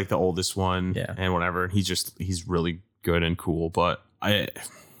because that's like the oldest one. Yeah. And whatever. He's really good and cool, but I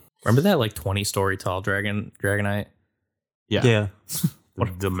remember that like 20-story tall Dragonite. Yeah.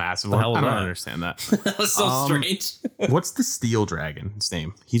 The massive one. I don't understand that. That was so strange. What's the steel dragon's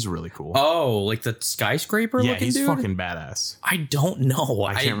name? He's really cool. Oh, like the skyscraper looking he's dude? fucking badass. I don't know.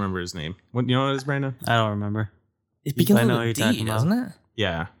 I can't remember his name. What you know what it is, Brandon? I don't remember. It begins I know with what a you're D, talking about. doesn't it?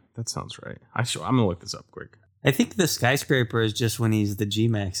 Yeah, that sounds right. I'm gonna look this up quick. I think the skyscraper is just when he's the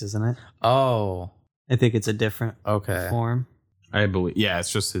G-Max, isn't it? Oh. I think it's a different Okay. form. I believe. Yeah,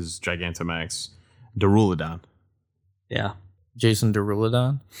 it's just his Gigantamax, Duraludon. Yeah. Jason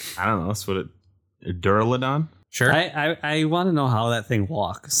Derulo. I don't know. That's what Duraludon. Sure. I want to know how that thing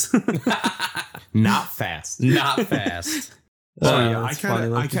walks. Not fast. Not fast. So yeah,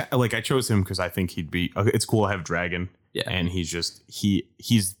 I chose him because I think he'd be. It's cool to have Dragon. Yeah, and he's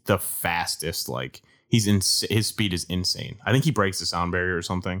the fastest. Like his speed is insane. I think he breaks the sound barrier or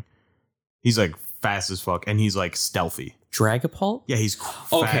something. He's like fast as fuck, and he's like stealthy. Dragapult? Yeah, he's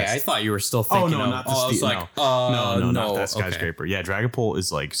fast. Okay, I thought you were still thinking. Not the I was like, no, not that skyscraper. Okay. Yeah, Dragapult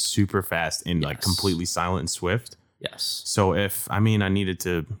is like super fast and like completely silent and swift. Yes. So if I needed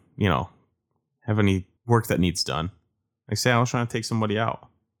to, have any work that needs done, like say I was trying to take somebody out.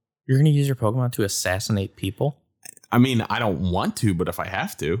 You're gonna use your Pokemon to assassinate people? I mean, I don't want to, but if I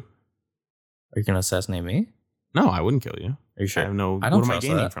have to. Are you gonna assassinate me? No, I wouldn't kill you. Are you sure? I have no. I don't what am I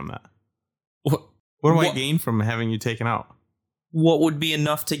gaining that. from that? What do I gain from having you taken out? What would be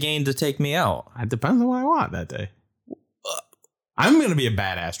enough to gain to take me out? It depends on what I want that day. I'm going to be a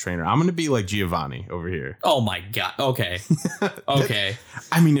badass trainer. I'm going to be like Giovanni over here. Oh my God. Okay. Okay.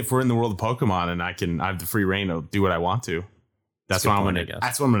 I mean, if we're in the world of Pokemon and I have the free reign to do what I want to, that's what I'm going to,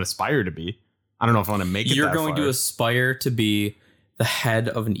 that's what I'm going to aspire to be. I don't know if I want to make it. You're going to aspire to be the head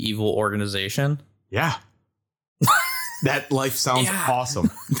of an evil organization? Yeah. That life sounds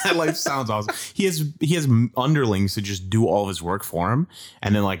awesome. That life sounds awesome. He has underlings to just do all of his work for him,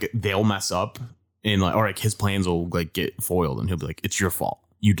 and then like they'll mess up, and like or like his plans will like get foiled, and he'll be like, "It's your fault.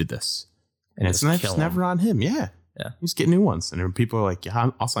 You did this," and it's never on him. Yeah, He's getting new ones, and then people are like, "Yeah,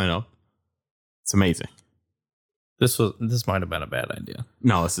 I'll sign up." It's amazing. This might have been a bad idea.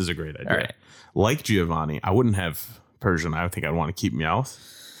 No, this is a great idea. All right. Like Giovanni, I wouldn't have Persian. I think I'd want to keep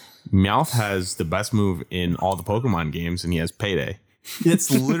Meowth. Meowth has the best move in all the Pokemon games, and he has Payday. It's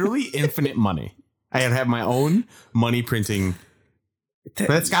literally infinite money. I have my own money printing.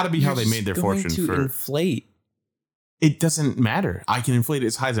 That's got to be how they made their fortune. For inflate. It doesn't matter. I can inflate it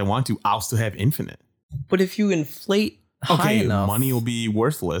as high as I want to. I'll still have infinite. But if you inflate high enough, money will be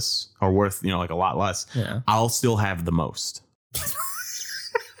worthless or worth like a lot less. Yeah. I'll still have the most.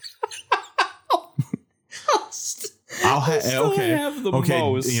 I'll have the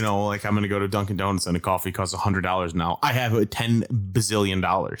most. Like I'm gonna go to Dunkin' Donuts and a coffee costs $100 now. I have $10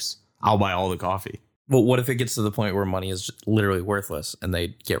 bazillion. I'll buy all the coffee. Well, what if it gets to the point where money is just literally worthless and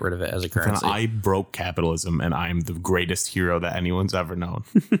they get rid of it as a currency? I broke capitalism and I'm the greatest hero that anyone's ever known.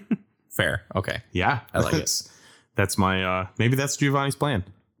 Fair. Okay. Yeah, I like it. That's my maybe that's Giovanni's plan.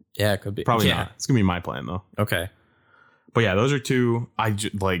 Yeah, it could be. Probably not. It's gonna be my plan though. Okay. But yeah, those are two. I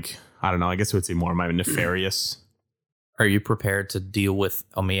don't know. I guess it would say more of my nefarious. Are you prepared to deal with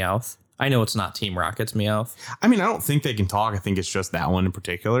a Meowth? I know it's not Team Rocket's Meowth. I mean, I don't think they can talk. I think it's just that one in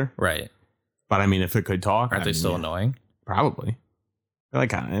particular. Right. But I mean, if it could talk, Aren't they still annoying? Probably.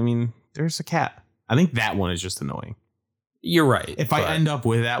 Like, I mean, there's a cat. I think that one is just annoying. You're right. If I end up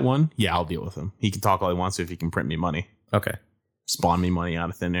with that one, yeah, I'll deal with him. He can talk all he wants to if he can print me money. Okay. Spawn me money out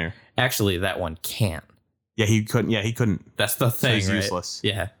of thin air. Actually, that one can't. Yeah, he couldn't. Yeah, he couldn't. That's the thing. He's right? useless.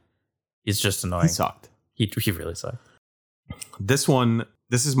 Yeah. He's just annoying. He sucked. He really sucked. This one,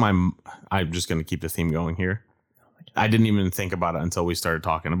 this is my. I'm just going to keep the theme going here. I didn't even think about it until we started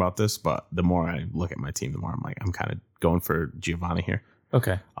talking about this, but the more I look at my team, the more I'm like, I'm kind of going for Giovanni here.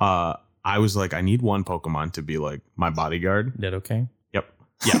 Okay. I was like, I need one Pokemon to be like my bodyguard. Nidoking? Yep.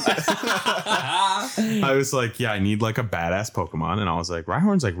 Yeah. I was like, yeah, I need like a badass Pokemon. And I was like,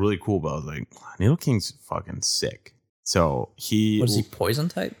 Rhyhorn's like really cool, but I was like, Nidoking's fucking sick. So What is he, poison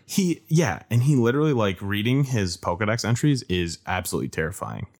type? And he literally like reading his Pokedex entries is absolutely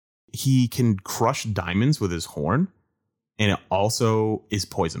terrifying. He can crush diamonds with his horn, and it also is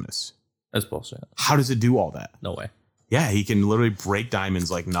poisonous. That's bullshit. How does it do all that? No way. Yeah, he can literally break diamonds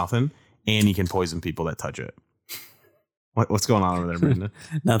like nothing, and he can poison people that touch it. What's going on over there, Brandon?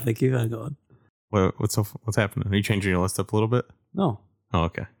 Nothing. Keep on going. What's happening? Are you changing your list up a little bit? No. Oh,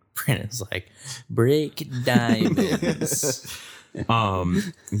 okay. Brandon's like, break diamonds.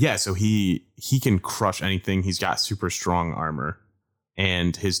 Yeah, so he can crush anything. He's got super strong armor,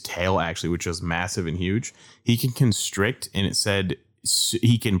 and his tail actually, which is massive and huge, he can constrict, and it said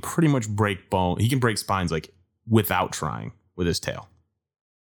he can pretty much break bone. He can break spines like without trying with his tail.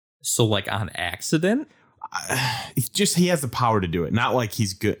 So like on accident? He has the power to do it. Not like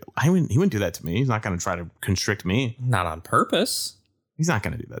he's good. He wouldn't do that to me. He's not going to try to constrict me. Not on purpose. He's not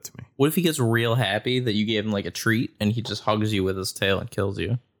going to do that to me. What if he gets real happy that you gave him like a treat and he just hugs you with his tail and kills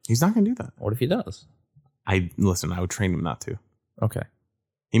you? He's not going to do that. What if he does? I would train him not to. Okay.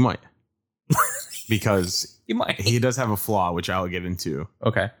 He might. Because he might. He does have a flaw, which I'll get into.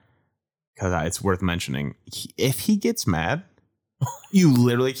 Okay. Because it's worth mentioning. If he gets mad, you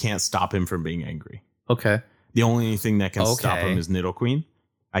literally can't stop him from being angry. Okay. The only thing that can stop him is Nidoqueen.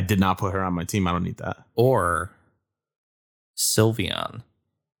 I did not put her on my team. I don't need that. Or Sylveon.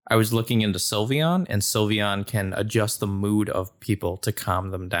 I was looking into Sylveon, and Sylveon can adjust the mood of people to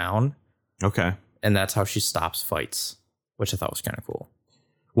calm them down. Okay. And that's how she stops fights, which I thought was kind of cool.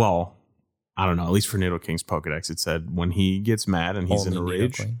 Well, I don't know. At least for Nidoking's Pokedex, it said when he gets mad and he's in a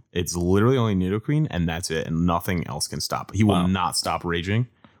rage, Nidoqueen. It's literally only Nidoqueen, and that's it. And nothing else can stop. He will not stop raging,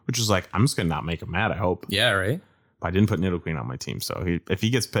 which is like, I'm just going to not make him mad, I hope. Yeah, right? But I didn't put Nidoqueen on my team, so if he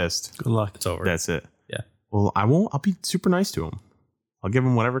gets pissed, good luck. It's over. That's it. Yeah. Well, I won't. I'll be super nice to him. I'll give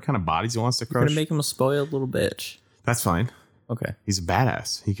him whatever kind of bodies he wants to You're crush. going to make him a spoiled little bitch. That's fine. Okay. He's a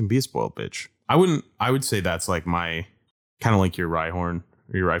badass. He can be a spoiled bitch. I would say that's like my, kind of like your Rhyhorn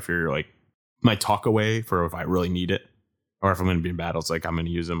or your Rhyperior, like my talk away for if I really need it. Or if I'm going to be in battles, like I'm going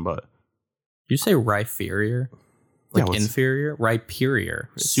to use him, but. You say Rhyperior? Like Yeah, inferior? Rhyperior.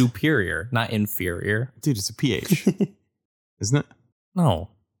 Superior, not inferior. Dude, it's a PH. Isn't it? No.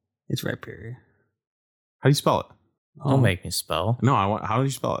 It's Rhyperior. How do you spell it? Don't make me spell. No, how do you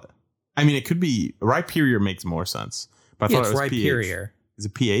spell it? I mean, it could be, Rhyperior makes more sense. But I thought It's it was Rhyperior. PH. Is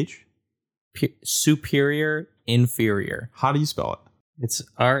it PH? Superior, inferior. How do you spell it? It's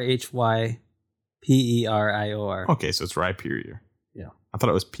RHYPERIOR. Okay, so it's Rhyperior. Yeah. I thought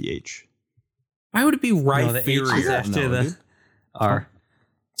it was PH. Why would it be No, the H is Rhyperior? after No, the dude. R.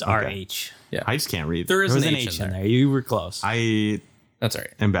 It's Okay. RH. I just can't read. There is There was an an H H in in there. there. You were close. I That's all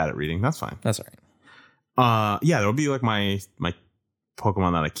right. am bad at reading. That's fine. That's all right. Yeah, that'll be like my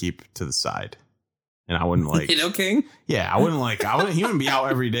Pokemon that I keep to the side, and I wouldn't like. Nidoking? Yeah, I wouldn't like. He wouldn't be out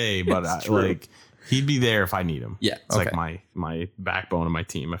every day, but It's true. like he'd be there if I need him. Yeah. It's okay. like my backbone of my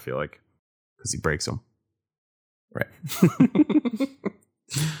team. I feel like because he breaks them. Right.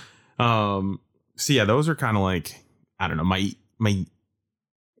 So yeah, those are kind of like, I don't know, my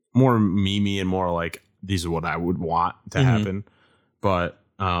more memey and more like these are what I would want to Mhm. happen. But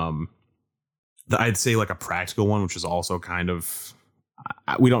I'd say like a practical one, which is also kind of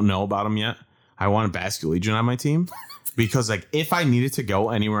we don't know about him yet. I want a Basculegion on my team because like if I needed to go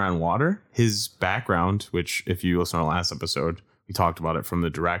anywhere on water, his background, which if you listen to our last episode, we talked about it from the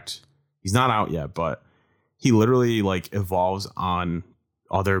direct. He's not out yet, but he literally like evolves on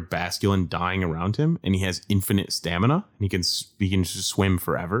other Basculin dying around him, and he has infinite stamina, and he can just swim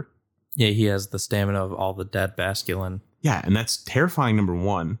forever. Yeah, he has the stamina of all the dead Basculin. Yeah, and that's terrifying, number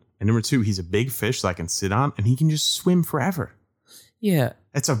one. And number 2, he's a big fish that I can sit on and he can just swim forever. Yeah.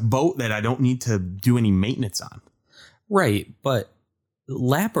 It's a boat that I don't need to do any maintenance on. Right. But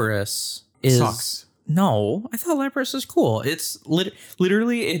Lapras Sucks. No, I thought Lapras is cool. It's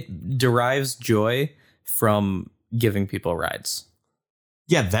literally it derives joy from giving people rides.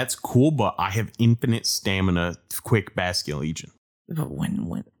 Yeah, that's cool, but I have infinite stamina, quick Bastion Legion. But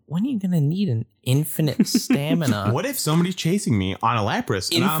when are you gonna need an infinite stamina? What if somebody's chasing me on a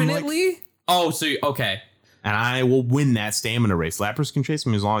Lapras? And Infinitely? I'm like, Oh, so okay. and I will win that stamina race. Lapras can chase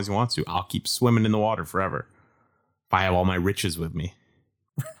me as long as he wants to. I'll keep swimming in the water forever. If I have all my riches with me.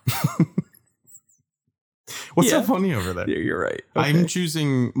 What's so funny over there? You're right. Okay. I'm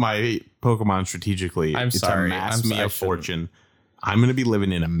choosing my Pokemon strategically. I'm sorry. It's amass me a fortune. I'm going to be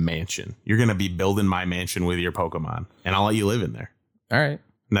living in a mansion. You're going to be building my mansion with your Pokemon, and I'll let you live in there. All right.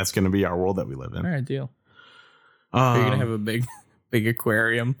 And that's going to be our world that we live in. All right, deal. Are you going to have a big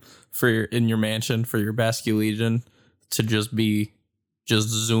aquarium in your mansion for your Basculegion to just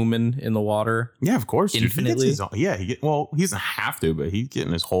zooming in the water? Yeah, of course. Infinitely? Dude, he doesn't have to, but he's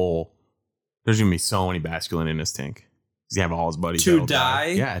getting his whole... There's going to be so many Basculin in his tank. He's going to have all his buddies. To die?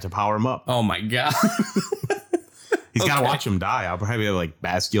 Yeah, to power him up. Oh, my God. He's got to watch him die. I'll probably have like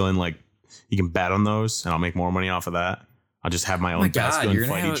Basculin, like you can bet on those and I'll make more money off of that. I'll just have my own Basculin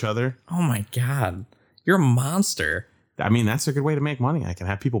fight each other. Oh my God. You're a monster. I mean, that's a good way to make money. I can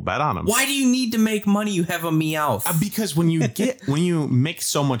have people bet on them. Why do you need to make money? You have a Meowth. Because when you make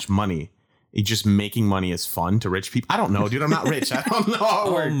so much money, it just making money is fun to rich people. I don't know, dude. I'm not rich. I don't know how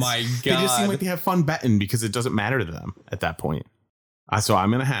it works. Oh my God. They just seem like they have fun betting because it doesn't matter to them at that point. So I'm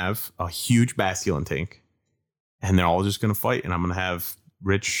going to have a huge Basculin tank. And they're all just going to fight. And I'm going to have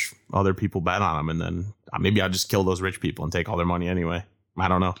rich other people bet on them. And then maybe I'll just kill those rich people and take all their money anyway. I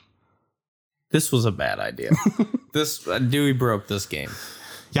don't know. This was a bad idea. Dewey broke this game.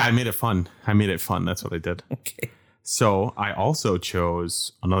 Yeah, I made it fun. That's what I did. Okay. So I also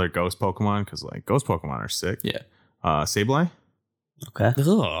chose another ghost Pokemon because like ghost Pokemon are sick. Yeah. Sableye. Okay.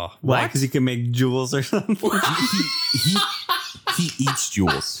 Ugh, Why? Because you can make jewels or something? He eats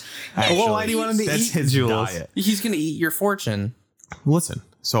jewels. Well, why do you want him to That's eat his jewels? diet. He's going to eat your fortune. Listen,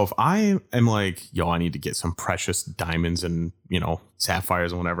 so if I am like, I need to get some precious diamonds and,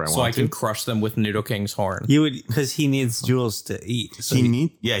 sapphires and whatever I want So I can to. crush them with Nidoking's horn. You would, because he needs jewels to eat. So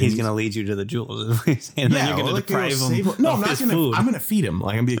he's going to lead you to the jewels. And then you're going to deprive him of I'm not his gonna. food. I'm going to feed him.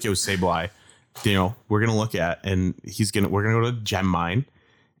 Like I'm going to be like, Sableye, we're going to look at, and we're going to go to Gem Mine.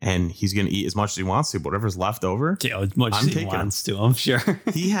 And he's going to eat as much as he wants to, but whatever's left over. Yeah, as much as he wants to, I'm sure.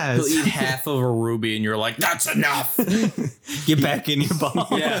 He'll eat half of a ruby and you're like, that's enough. Get back in your ball.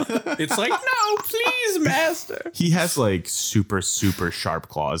 Yeah. It's like, no, please, master. He has like super, super sharp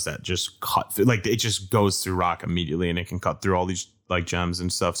claws that just cut through, like it just goes through rock immediately and it can cut through all these like gems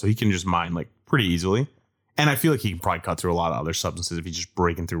and stuff. So he can just mine like pretty easily. And I feel like he can probably cut through a lot of other substances if he's just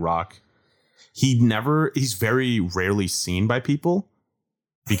breaking through rock. He's very rarely seen by people.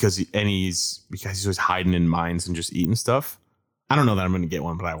 Because he's always hiding in mines and just eating stuff. I don't know that I'm going to get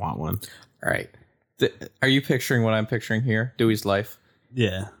one, but I want one. All right. Are you picturing what I'm picturing here? Dewey's life?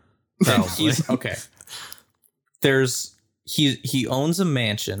 Yeah. Okay. He owns a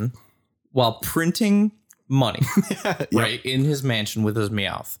mansion while printing money, right? In his mansion with his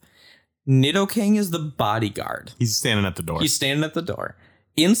Meowth. Nidoking is the bodyguard. He's standing at the door.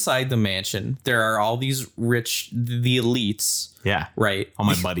 Inside the mansion, there are all these the elites. Yeah. Right. All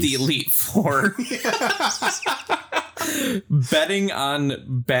my buddies. The Elite Four. Betting on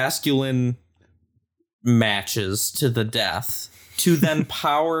Basculin matches to the death to then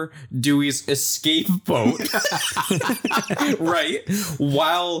power Dewey's escape boat. Right.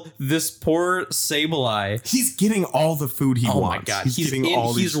 While this poor Sableye. He's getting all the food he wants. Oh my God.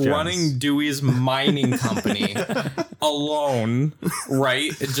 He's running Dewey's mining company alone.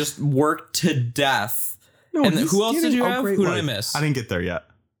 Right. It just worked to death. No, and who else did you have? Who did I miss? I didn't get there yet.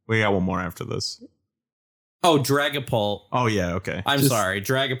 We got one more after this. Oh, Dragapult. Oh, yeah. Okay. I'm sorry.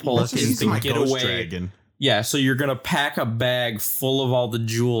 Dragapult is the getaway. Dragon. Yeah, so you're going to pack a bag full of all the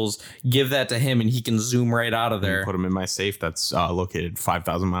jewels, give that to him, and he can zoom right out of there. Put him in my safe that's located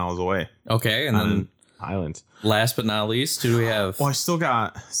 5,000 miles away. Okay, and then island. Last but not least, who do we have? Well, I still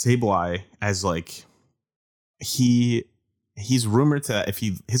got Sableye as like he's rumored to if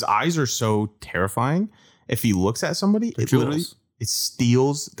his eyes are so terrifying. If he looks at somebody, it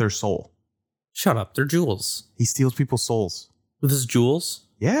steals their soul. Shut up, they're jewels. He steals people's souls with his jewels.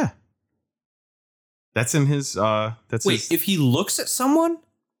 Yeah, that's in his. If he looks at someone.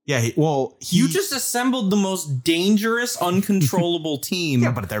 Yeah, you just assembled the most dangerous, uncontrollable team.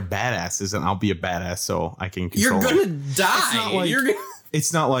 Yeah, but they're badasses, and I'll be a badass, so I can control. You're gonna die. It's not like,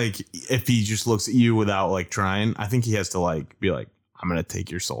 it's not like if he just looks at you without like trying. I think he has to like be like, I'm gonna take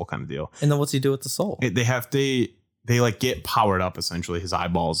your soul kind of deal. And then what's he do with the soul? They like get powered up essentially. His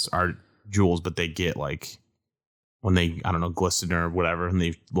eyeballs are jewels, but they get like when they, I don't know, glisten or whatever, and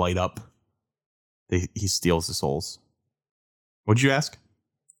they light up. He steals the souls. What'd you ask?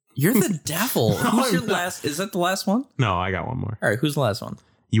 You're the devil. No, Who's your I'm not. last? Is that the last one? No, I got one more. All right, who's the last one?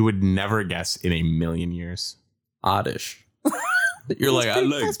 You would never guess in a million years. Oddish. You're like, I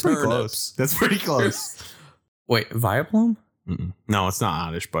like That's pretty turnips. close. That's pretty close. Wait, Vileplume? Mm-mm. No, it's not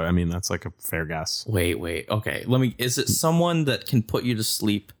oddish, but I mean that's like a fair guess. Wait. Okay, is it someone that can put you to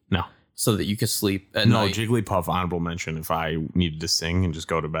sleep No. so that you can sleep at No, night? Jigglypuff, honorable mention. If I needed to sing and just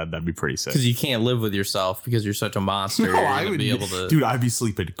go to bed, that'd be pretty sick. Because you can't live with yourself because you're such a monster. No, You're I gonna would be able to dude. I'd be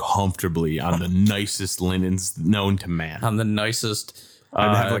sleeping comfortably on the nicest linens known to man. on the nicest.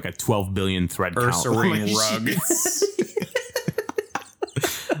 I'd have like a 12 billion thread Ursa count. ring on my rug. sheets.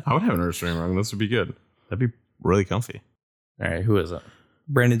 I would have an Ursa ring rug. This would be good. That'd be really comfy. All right, who is it?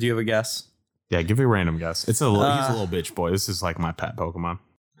 Brandon, do you have a guess? Yeah, give a random guess. It's he's a little bitch boy. This is like my pet Pokemon.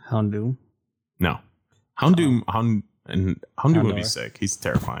 Houndoom. No, Houndoom would be Houndour. sick. He's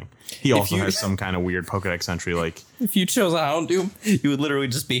terrifying. He also has some kind of weird Pokedex entry, like If you chose a Houndoom, you would literally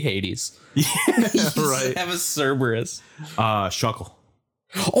just be Hades. right. Have a Cerberus. Shuckle.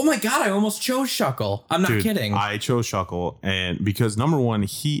 Oh my god, I almost chose Shuckle. I'm not Dude, kidding. I chose Shuckle, and because number one,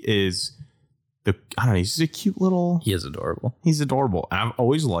 he is I don't know, he's a cute little. He is adorable. He's adorable. And I've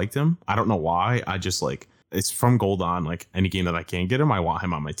always liked him. I don't know why. I just like it's from Goldon. Like any game that I can get him, I want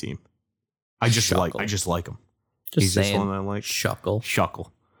him on my team. I just like him. Just He's saying. just one that I like. Shuckle.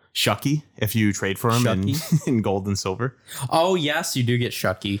 Shucky, if you trade for him in gold and silver. Oh yes, you do get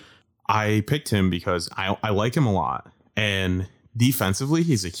Shucky. I picked him because I like him a lot. And defensively,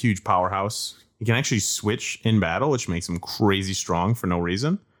 he's a huge powerhouse. He can actually switch in battle, which makes him crazy strong for no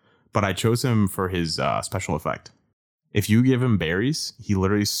reason. But I chose him for his special effect. If you give him berries, he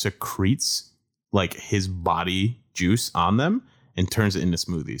literally secretes like his body juice on them and turns it into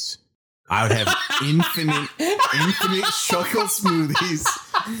smoothies. I would have infinite Shuckle smoothies.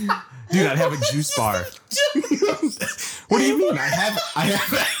 Dude, I'd have a juice bar. What do you mean? I have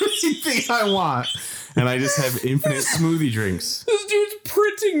everything I want. And I just have infinite smoothie drinks. This dude's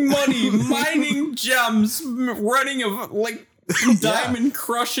printing money, mining gems, running of like diamond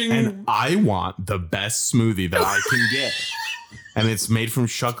crushing. And I want the best smoothie that I can get. And it's made from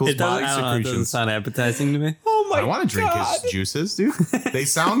Shuckle's body It doesn't secretions. sound appetizing to me. Oh my god. I want to drink his juices, dude. They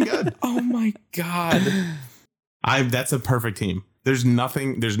sound good. Oh my god. That's a perfect team. There's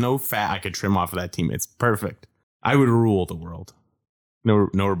no fat I could trim off of that team. It's perfect. I would rule the world. No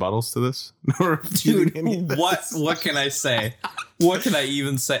rebuttals to this? No refuting any of Dude, this? what can I say? What can I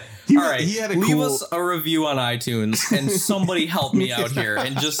even say? He- All right, he had a leave cool- us a review on iTunes and somebody help me out here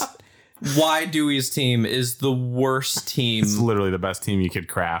and just why Dewey's team is the worst team. It's literally the best team you could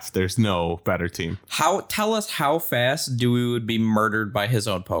craft. There's no better team. Tell us how fast Dewey would be murdered by his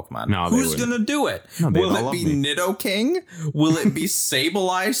own Pokemon. No, they Who's wouldn't. gonna do it? No, they'd Will all it love be me. Nidoking? Will it be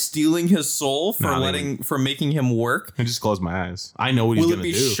Sableye stealing his soul for No, they for making him work? I just close my eyes. I know what he's Will it gonna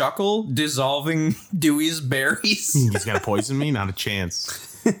be do. Shuckle dissolving Dewey's berries? He's gonna poison me? Not a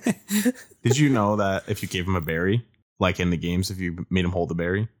chance. Did you know that if you gave him a berry, like in the games, if you made him hold the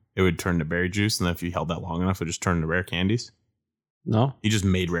berry, it would turn to berry juice, and then if you held that long enough, it would just turn into rare candies? No. He just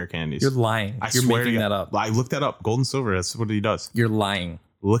made rare candies. You're lying. I You're swear making to God. that up. I looked that up. Gold and silver, that's what he does. You're lying.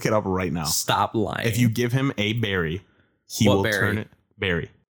 Look it up right now. Stop lying. If you give him a berry, he What will berry? turn it berry.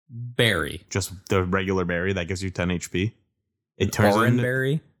 berry, Just the regular berry that gives you 10 HP. It turns Oran into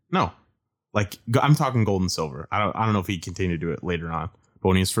berry. no. Like I'm talking gold and silver. I don't know if he continued to do it later on, but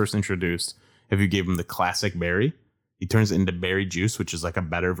when he was first introduced, if you gave him the classic berry, he turns it into berry juice, which is like a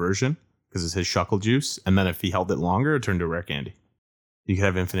better version because it's his Shuckle juice. And then if he held it longer, it turned to rare candy. You could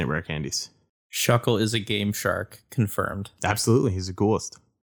have infinite rare candies. Shuckle is a game shark. Confirmed. Absolutely, he's the coolest. Did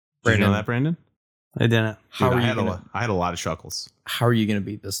you Brandon. know that, Brandon? I didn't. How Dude, are I you gonna? had a lot of Shuckles. How are you gonna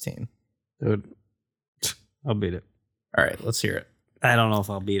beat this team? Dude, I'll beat it. All right, let's hear it. I don't know if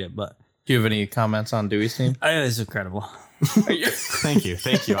I'll beat it, but Do you have any comments on Dewey's team? it's incredible. Thank you.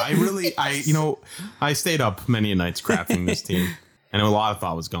 I stayed up many nights crafting this team, and a lot of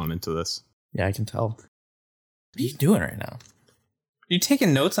thought was going into this. Yeah, I can tell. What are you doing right now? Are you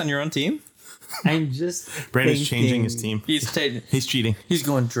taking notes on your own team? I'm just Brandon's changing his team. He's taking. He's cheating. He's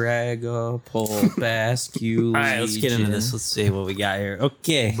going Dragapult, Basculation. All right, let's get into this. Let's see what we got here.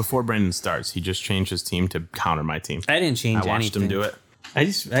 Okay. Before Brandon starts, he just changed his team to counter my team. I didn't change I watched anything. him do it. I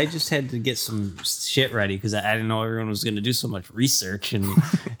just had to get some shit ready because I didn't know everyone was going to do so much research and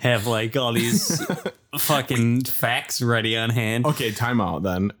have like all these fucking facts ready on hand. Okay, time out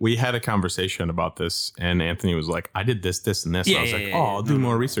then. We had a conversation about this, and Anthony was like, I did this, this, and this. Yeah, and I was yeah, like, yeah, oh, yeah. I'll do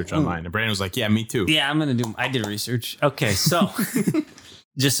more research on mine. And Brandon was like, yeah, me too. Yeah, I did research. Okay, so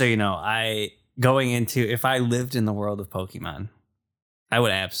just so you know, if I lived in the world of Pokemon, I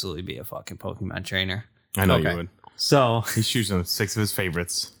would absolutely be a fucking Pokemon trainer. I know Okay. you would. So He's choosing 6 of his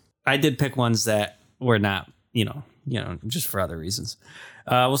favorites. I did pick ones that were not, just for other reasons.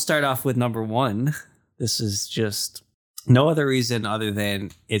 We'll start off with number 1. This is just no other reason other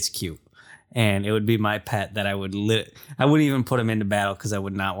than it's cute. And it would be my pet that I wouldn't even put him into battle because I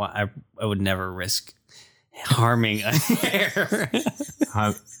would not want, I would never risk harming a hair.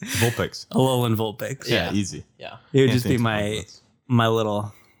 Vulpix. Alolan Vulpix. Yeah, easy. Yeah. It would just be Anthony's my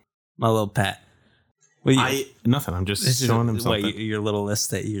little pet. Well, Nothing. I'm just this is showing him something. your little list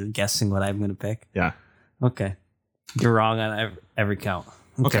that you're guessing what I'm going to pick. Yeah. Okay. You're wrong on every count.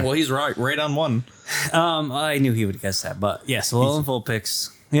 Okay. Well, he's right on one. I knew he would guess that, but yes, Alolan Vulpix.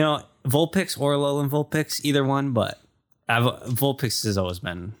 Vulpix or Alolan Vulpix, either one, but Vulpix has always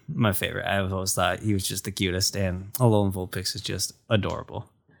been my favorite. I've always thought he was just the cutest, and Alolan Vulpix is just adorable.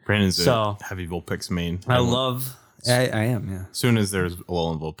 Brandon's So- a heavy Vulpix main. I am, yeah. As soon as there's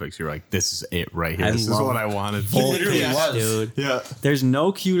Alolan Vulpix, you're like, this is it right here. I This is love what I wanted. Vulpix, dude. Yeah. There's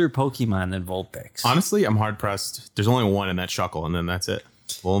no cuter Pokemon than Vulpix. Honestly, I'm hard pressed. There's only one in that Shuckle, and then that's it.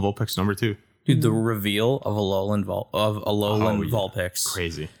 Alolan Vulpix number 2. Dude, the reveal of Alolan Oh, yeah. Vulpix.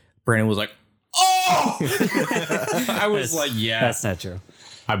 Crazy. Brandon was like, oh! I was like, yeah. That's not true.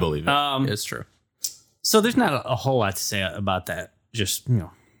 I believe it. It's true. So there's not a whole lot to say about that. Just, love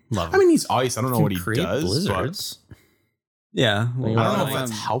I him. mean, he's ice. I don't know what he Create does. blizzards. Yeah. But I don't know if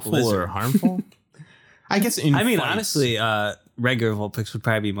that's helpful or harmful. I guess in fights, honestly, regular Vulpix would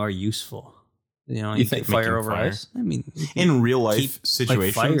probably be more useful. You think make him fire over fire. ice? I mean, in real life keep- like,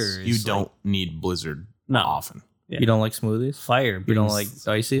 situations, fire you is don't need blizzard No. often. Yeah. You don't like smoothies? fire. You don't brings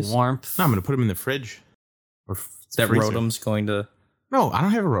like ices? warmth. No, I'm going to put him in the fridge. Or That freezer. Rotom's going to... No, I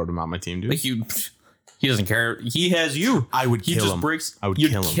don't have a Rotom on my team, dude. Like he doesn't care. He has you. I would He kill just him. breaks... I would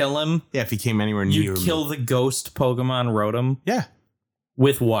You'd kill him. Yeah, if he came anywhere near You'd me. kill the ghost Pokemon Rotom Yeah.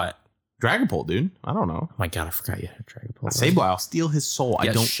 with what? Dragapult, dude. I don't know. Oh my god, I forgot you had Dragapult. Sableye, I'll steal his soul. I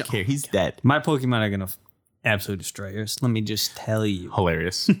Yeah, don't shut care. He's dead. My Pokemon are gonna absolutely destroy us. Let me just tell you.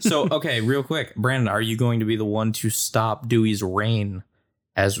 Hilarious. So, okay, real quick. Brandon, are you going to be the one to stop Dewey's reign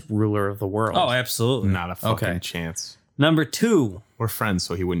as ruler of the world? Oh, absolutely. Not a fucking Okay. chance. Number 2. We're friends,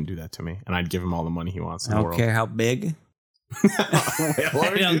 so he wouldn't do that to me. And I'd give him all the money he wants in I the don't world. care how big.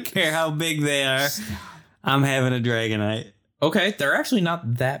 I don't care how big they are. I'm having a Dragonite. Okay, they're actually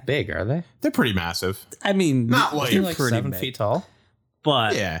not that big, are they? They're pretty massive. I mean, Not like- They're they're like pretty 7 big. feet tall.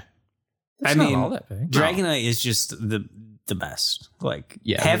 But Yeah. It's I not mean, all that big. Dragonite is just the best. Like,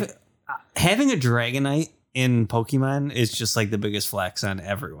 Yeah. having a Dragonite in Pokemon is just like the biggest flex on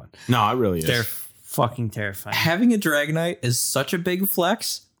everyone. No, it really is. They're fucking terrifying. Having a Dragonite is such a big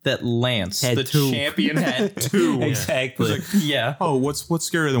flex that Lance, Had the 2. champion, had 2. Exactly. Yeah, Oh, what's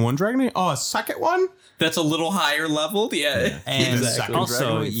scarier than one Dragonite? Oh, a second one? that's a little higher level. Yeah, And The exactly. second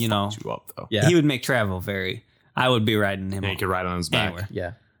also, Dragonite you know, fucked you up, though. Yeah. He would make travel very. I would be riding him Yeah, you could ride on his back. anywhere.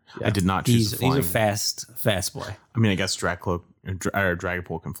 yeah. I did not choose He's flying. a fast boy. I mean, I guess Dracloak or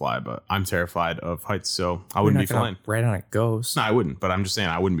Dragapult can fly, but I'm terrified of heights, so I wouldn't be flying. Right on a ghost. No, I wouldn't, but I'm just saying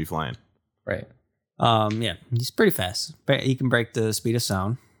I wouldn't be flying. Right. Yeah, he's pretty fast. He can break the speed of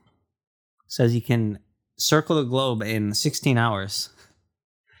sound. Says he can circle the globe in 16 hours.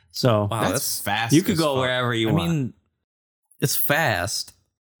 So Wow, That's fast. you could as go fuck. wherever you I want. mean, it's fast.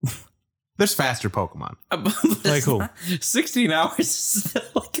 There's faster Pokemon. Like who? 16 hours is still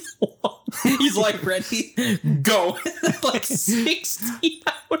like long. He's like, ready, go. Like 16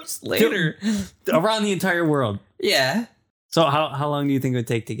 hours later. Around the entire world. Yeah. So how long do you think it would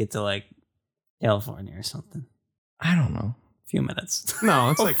take to get to like California or something? I don't know. A few minutes. No,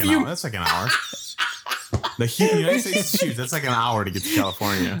 that's A like an few- hour. That's like an hour. The United States is huge. That's like an hour to get to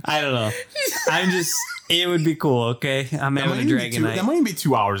California. I don't know. It would be cool, okay? I'm That having might, a even be Dragonite. that might even be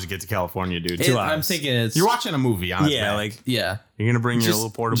 2 hours to get to California, dude. I'm thinking it's... You're watching a movie, honestly. Yeah, like Yeah. You're gonna bring your just,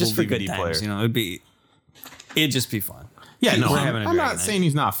 little portable just for DVD good player. times, you know, it'd just be fun. Yeah, no, We're I'm, having a I'm not Dragonite. saying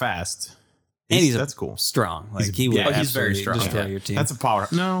he's not fast. And he's That's cool. Strong. Like He's- he would yeah, he's very absolutely strong. destroy Yeah. your team. That's a power.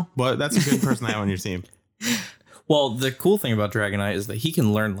 No, but that's a good person to have on your team. Well, the cool thing about Dragonite is that he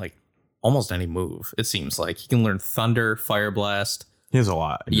can learn like almost any move. It seems like he can learn Thunder, Fire Blast. He has a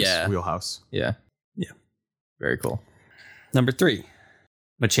lot in Yeah. his wheelhouse. Yeah. Yeah. Very cool. Number 3.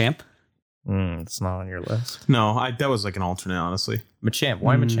 Machamp. It's not on your list. No, that was like an alternate, honestly. Machamp.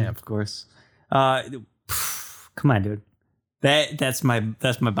 Why Machamp? Of course. Come on, dude. That's my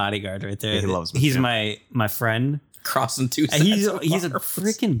bodyguard right there. Yeah, he loves He's Machamp. my friend. Crossing two sets He's of a arms.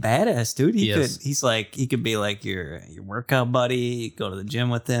 freaking badass dude. He is. He could be like your workout buddy. Go to the gym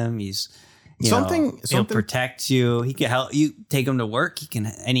with him. He's Something- he'll protect you. He can help you take him to work. He can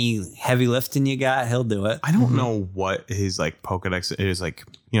any heavy lifting you got, he'll do it. I don't know what his like Pokedex is like,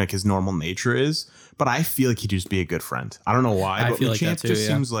 like his normal nature is, but I feel like he'd just be a good friend. I don't know why, I but feel like Machamp that too, just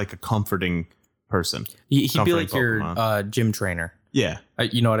yeah. seems like a comforting person. He'd be comforting like your Pokemon. gym trainer. Yeah.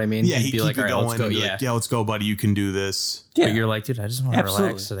 You know what I mean? Yeah, He'd be like, all right, let's go. and be Yeah. like, yeah, let's go, buddy. You can do this. Yeah. But you're like, dude, I just want to Absolutely.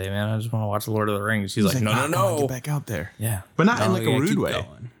 relax today, man. I just want to watch Lord of the Rings. He's like, "Ah, no, come on, no. get back out there. Yeah. But not in No, like you a gotta rude keep way.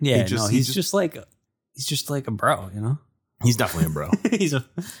 going. Yeah, he's just like a bro, you know? He's definitely a bro. He's a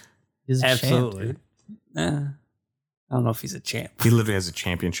He's a absolutely. champ, I don't know if he's a champ. He literally has a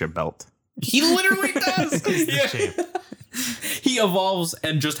championship belt. dude. He literally does. He's the champ. He evolves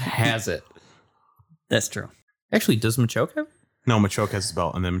and just has it. That's true. Actually, does Machoke have? No, Machoke has his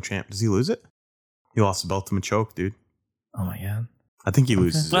belt, and then Machamp. Does he lose it? He lost the belt to Machoke, dude. Oh my god. I think he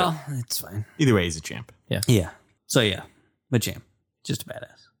loses it. Well, it's fine. Either way, he's a champ. Yeah. So yeah, Machamp, just a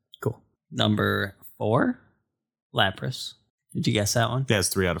badass. Cool. Number 4, Lapras. Did you guess that one? He has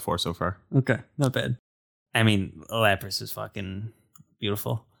 3 out of 4 so far. Okay, not bad. I mean, Lapras is fucking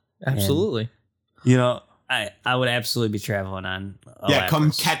beautiful. Absolutely. You know, I would absolutely be traveling on. Yeah, come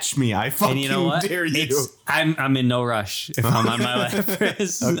Lapras. catch me. I fucking And you know what? dare you. I'm in no rush if I'm on my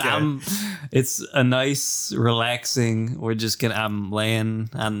Lapras. Okay. It's a nice, relaxing. I'm laying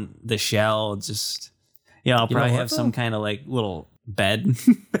on the shell. Just I'll You know probably what, have though? some kind of like little bed.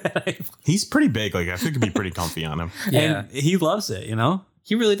 He's pretty big. Like I think it'd be pretty comfy on him. Yeah. And he loves it. You know.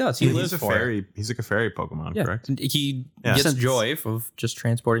 He really does. He lives He's a for it. fairy. He's like a fairy Pokemon, Yeah. correct? He Yeah. gets joy of just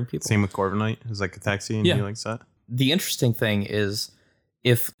transporting people. Same with Corviknight. It's like a taxi, and Yeah. he likes that. The interesting thing is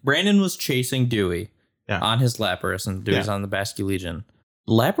if Brandon was chasing Dewey Yeah. on his Lapras and Dewey's Yeah. on the Basculegion,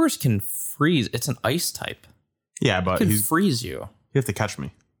 Lapras can freeze. It's an ice type. Yeah, It but can you freeze you. have to catch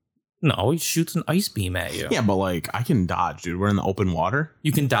me. No, he shoots an ice beam at you. Yeah, but like I can dodge, dude. We're in the open water.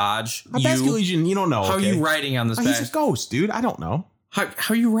 You can dodge. A Basculegion, you don't know. How okay? are you riding on this Oh, he's a Bas- ghost, dude. I don't know. How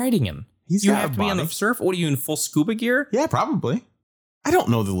are you riding him? He's You got have a to be on the body. surf? What are you in full scuba gear? Yeah, probably. I don't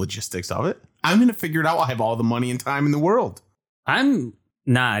know the logistics of it. I'm gonna figure it out. I have all the money and time in the world. I'm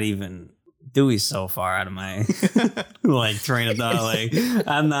not even. Dewey's so far out of my like train of thought. Like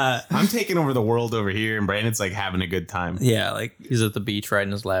I'm not. I'm taking over the world over here, and Brandon's like having a good time. Yeah, like He's at the beach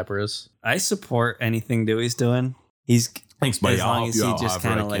riding his Lapras. I support anything Dewey's doing. He's Thanks, buddy. as I'll long help as you he out just however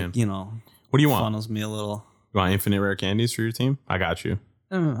kind I of like can. What do you want? funnels me a little. You want infinite rare candies for your team? I got you.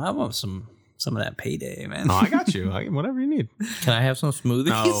 I want some of that payday, man. No, I got you. Whatever you need. Can I have some smoothies?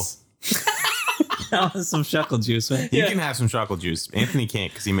 No. I want some chuckle juice, man. You can have some chocolate juice. Anthony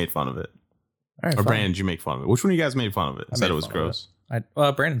can't because he made fun of it. All right, Or fine. Brandon, did you make fun of it? Which one of you guys made fun of it? I Said made it was fun of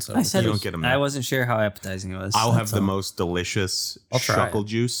gross. Brandon said I it. said You it don't was- get 'em I now. wasn't sure how appetizing it was. I'll have That's the all. most delicious I'll try chocolate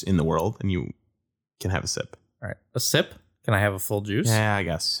juice in the world, and you can have a sip. All right. A sip? Can I have a full juice? Yeah, I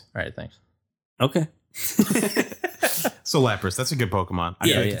guess. All right, thanks. Okay. So Lapras, that's a good Pokemon. I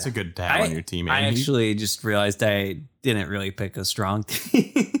Yeah, feel like yeah. it's a good to have on your team. I And he- actually just realized I didn't really pick a strong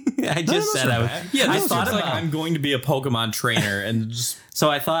team. I just those said are I was. bad. Yeah, I this thought looks like about- I'm going to be a Pokemon trainer and just. So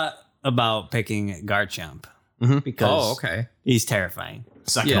I thought about picking Garchomp Mhm. because Oh, okay. he's terrifying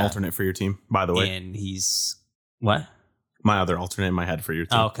second Yeah. alternate for your team, by the way. and he's what? My other alternate in my head for your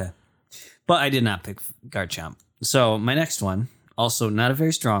team. Oh, okay. But I did not pick Garchomp. So my next one, also not a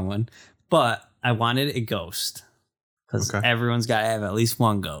very strong one, but I wanted a ghost because Okay. everyone's got to have at least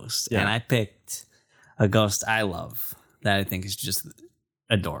one ghost, Yeah. and I picked a ghost I love that I think is just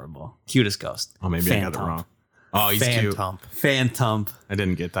adorable, cutest ghost. Oh, maybe I got it Phantump. wrong. Oh, he's cute. Phantump. Phantump. I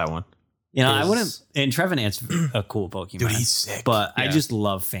didn't get that one. You know, I Is- wouldn't. And Trevenant's a cool Pokemon, Dude, he's sick. but I Yeah. just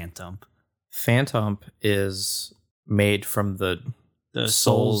love Phantump. Phantump is made from the The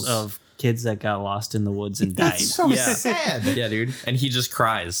Souls. souls of kids that got lost in the woods and died. That's so Yeah. sad. yeah, dude, and he just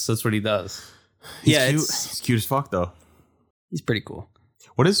cries. That's what he does. He's Yeah, cute. it's- He's cute as fuck, though. He's pretty cool.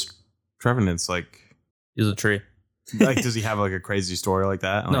 What is Trevenant's like? He's a tree. Like, does he have like a crazy story like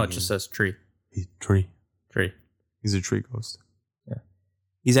that? No, Like, it just says tree. he's a tree. Tree. He's a tree ghost.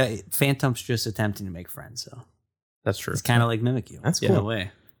 Phantump's just attempting to make friends, so That's true. it's kind of like Mimikyu. That's in a cool.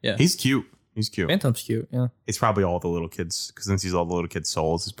 way. Yeah. He's cute. He's cute. Phantomp's cute. Yeah. It's probably all the little kids, because since he's all the little kids'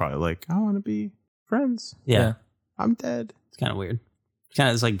 souls, it's probably like, I want to be friends. Yeah, I'm dead. it's kind of weird.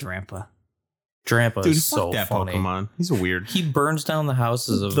 It's like Drampa. Drampa Dude, is fuck so that funny. Pokemon. He's a weird. He burns down the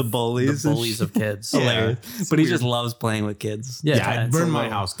houses of The bullies the and bullies shit. of kids. Yeah. Hilarious. It's But he weird. just loves playing with kids. Yeah, Yeah, I'd it's a burn my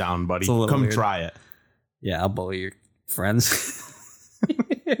little- house down, buddy. it's a little Come weird. try it. Yeah, I'll bully your friends.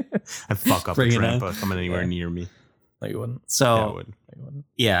 I'd fuck up a Bring it on. Trampa coming anywhere Yeah. near me. No, you wouldn't. So Yeah, I would. No, you wouldn't.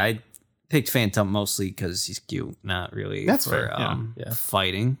 yeah, I picked Phantom mostly because he's cute, not really That's for fair, yeah.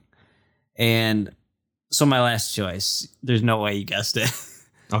 fighting. And so my last choice, there's no way you guessed it.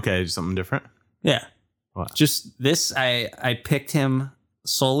 Okay, something different. Yeah. What? Just this, I picked him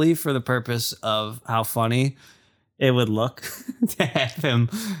solely for the purpose of how funny it would look to have him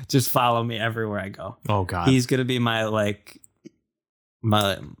just follow me everywhere I go. Oh God, He's gonna be my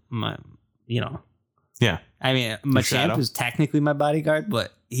yeah. I mean, Machamp shadow? is technically my bodyguard,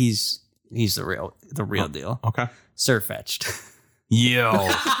 but he's the real deal. Okay. Sirfetch'd. Yo,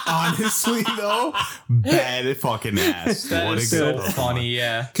 honestly though, bad fucking ass. That What is a so good Pokemon. funny.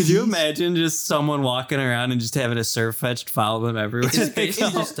 Yeah. Could you imagine just someone walking around and just having a Sirfetch'd follow them everywhere? It's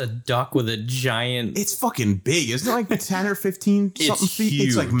basically just a duck with a giant, It's fucking big. Isn't it like 10 or 15 It's something feet?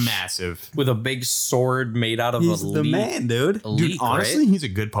 It's like huge. massive. with a big sword made out of He's a the man, dude. elite, Dude, honestly, right? he's a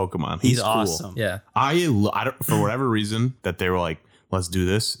good Pokemon. He's cool. awesome. Yeah. I don't, for whatever reason that they were like, let's do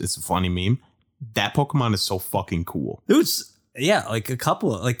this. It's a funny meme. That Pokemon is so fucking cool. Dude's yeah, like a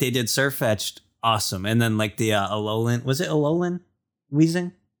couple like they did Sirfetch'd, awesome. And then like the Alolan, was it Alolan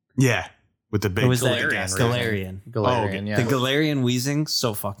Weezing? Yeah. With the big Or was that Galarian, gas right? Galarian? Galarian, okay. yeah. The Galarian Weezing,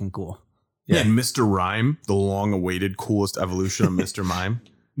 so fucking cool. Yeah, and Mr. Rhyme, the long-awaited coolest evolution of Mr. Mime.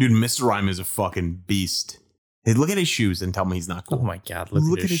 Dude, Mr. Rhyme is a fucking beast. Hey, look at his shoes and tell me he's not Oh cool. my God.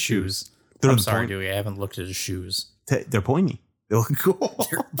 Look at his shoes. They're I'm sorry, point- Dewey. I haven't looked at his shoes. They're pointy. They look cool.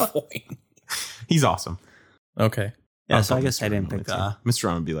 He's awesome. Okay. Yeah, I'll so I put guess Mr. I didn't Rhyme on pick my team. Mr.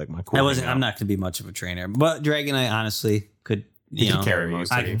 Rhyme would be like my cool. I wasn't hangout. I'm not gonna be much of a trainer. But Dragonite honestly could He you can know carry you.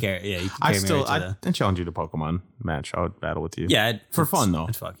 I can carry you can carry me right to the I'd challenge you to Pokemon match. I would battle with you. yeah, For fun, though.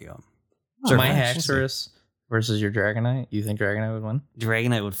 I'd fuck you up. So my Sirfetch'd, we'll see. Haxorus versus your Dragonite. You think Dragonite would win?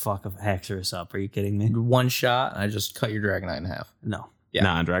 Dragonite would fuck a Haxorus up. Are you kidding me? One shot, I just cut your Dragonite in half. No. Yeah.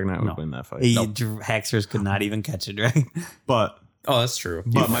 Nah, Dragonite would No. win that fight. Haxorus could not even catch a dragon. But Oh, that's true.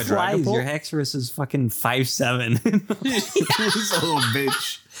 But my Flies. Dragapult, Your Haxorus is fucking 5'7". he's a little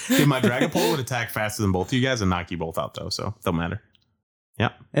bitch. Dude, my Dragapult would attack faster than both of you guys and knock you both out though, so don't matter.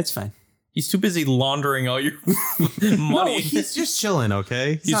 It's fine. He's too busy laundering all your No, money. he's just chilling.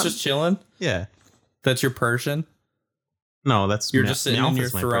 Okay, He's not- just chilling. yeah. That's your Persian. No, that's You're Meow- just sitting in your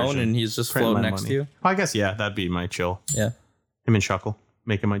Meowth's my throne, Persian. and he's just Printing floating my next money. to you. I guess yeah, that'd be my chill. Yeah. Him and Shuckle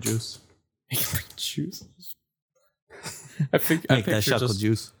making my juice. Juice. I Make that pictured Shuckle just,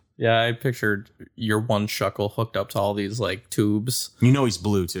 juice. yeah, I pictured your one Shuckle hooked up to all these like tubes. You know he's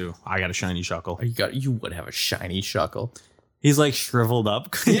blue too. I got a shiny Shuckle. You would have a shiny Shuckle. He's like shriveled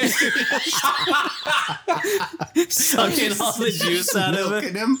up. Sucking all the juice out of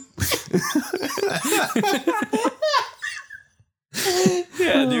it. Milking him.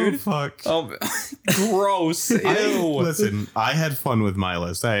 Yeah, Oh, fuck. Oh, gross. Ew. Listen, I had fun with my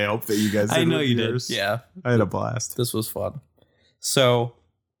list. I hope that you guys did. I know with you did. yours. Yeah, I had a blast. this was fun. So,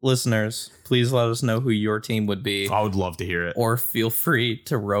 listeners, please let us know who your team would be, I would love to hear it. or feel free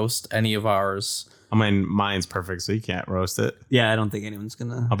to roast any of ours. I mean, mine's perfect, so you can't roast it. Yeah, I don't think anyone's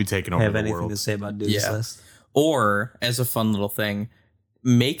gonna I'll be taking over have the anything world. to say about Dewey's Yeah. list. Or, as a fun little thing,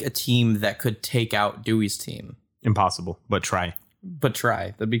 make a team that could take out Dewey's team. Impossible, but try. But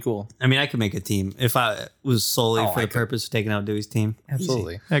try. That'd be cool. I mean, I could make a team if I was solely Oh, for I the could. purpose of taking out Dewey's team.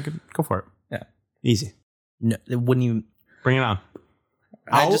 Absolutely. Yeah, go for it. Easy. No, wouldn't you? Bring it on.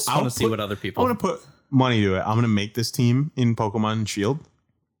 I I'll- just want I'll to see put- what other I people. want to put money to it. I'm going to make this team in Pokemon Shield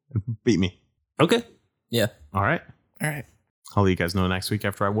and beat me. Okay. Yeah. All right. All right. I'll let you guys know next week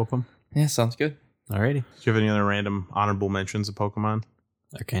after I whoop them. Yeah, sounds good. Alrighty. Do you have any other random honorable mentions of Pokemon?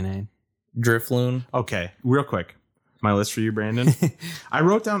 Arcanine. Drifloon. Okay, real quick. My list for you, Brandon. I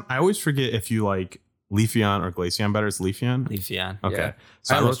wrote down, I always forget if you like Leafeon or Glaceon better. It's Leafeon? Leafeon. Okay. Yeah.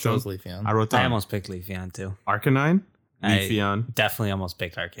 So I I almost wrote chose down, Leafeon. I wrote I down almost picked Leafeon too. Arcanine, I- Leafeon, Definitely almost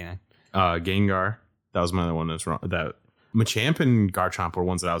picked Arcanine. Gengar. That was my other one that's wrong. That Machamp and Garchomp were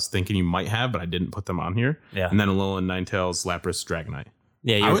ones that I was thinking you might have, but I didn't put them on here. Yeah. And then Alolan, Ninetales, Lapras, Dragonite.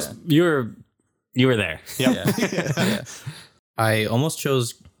 Yeah, I was- you were there. Yeah. Yeah. I almost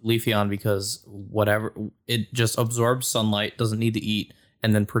chose Leafeon because whatever, it just absorbs sunlight, doesn't need to eat,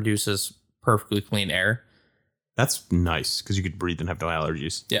 and then produces perfectly clean air. That's nice because you could breathe and have no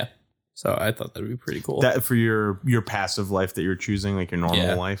allergies. Yeah. So I thought that would be pretty cool. That for your passive life that you're choosing, like your normal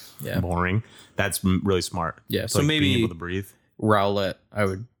Yeah. life, Yeah. boring. That's really smart. Yeah. It's So like being maybe able to breathe. Rowlet, I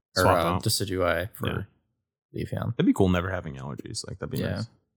would, or Swap out. Decidueye for Leafeon. That'd be cool. Never having allergies. Like that'd be Yeah. nice.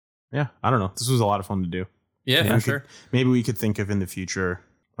 Yeah. I don't know. This was a lot of fun to do. Yeah, Maybe for we sure. could- maybe we could think of in the future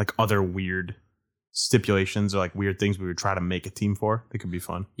like other weird stipulations or like weird things we would try to make a team for. That could be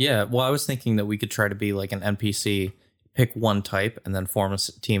fun. Yeah. Well, I was thinking that we could try to be like an NPC, pick one type, and then form a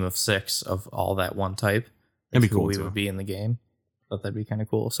team of 6 of all that one type. That'd be who cool, we too. would be in the game. Thought that'd be kind of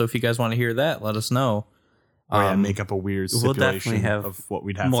cool. So if you guys want to hear that, let us know. Or make up a weird we'll definitely stipulation have of what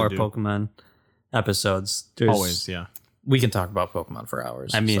we'd have more to do. Pokemon episodes. Always, yeah. We can talk about Pokemon for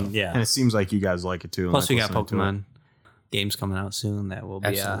hours. I mean, so. yeah. And it seems like you guys like it too. Plus, like we got listening to it. Pokemon games coming out soon that we'll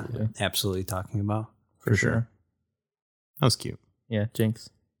be Absolutely. talking about. for sure. That was cute. Yeah, Jinx.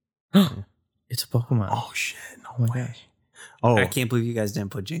 It's a Pokemon. Oh shit! Oh No my way. gosh. Oh, I can't believe you guys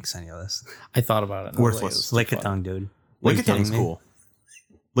didn't put Jinx on your list. I thought about it. No way, Worthless. it was too Lickitung, fun. dude. Lickitun's kidding me? cool.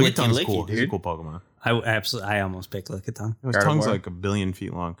 Lickitun's Licky, cool. He's a dude. cool Pokemon. I almost picked Lickitung. His Gardevoir? tongue's like 1 billion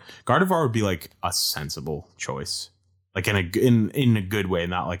feet long. Gardevoir would be like a sensible choice, like in a good way,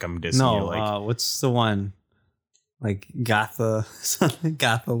 not like I'm dissing No, you. Like what's the one? Like Gotha, something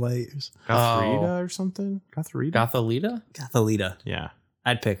Gothalite. Gotharita or something. Gotharita. Gothalita? Gothalita. Yeah.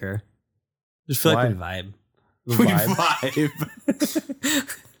 I'd pick her. Just feel Why? like we vibe. The We vibe.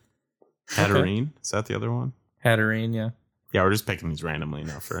 vibe. Hatterene. Is that the other one? Hatterene, yeah. Yeah, we're just picking these randomly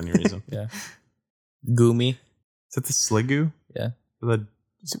now for any reason. Yeah. Goomy, Is that the Sliggoo? Yeah. What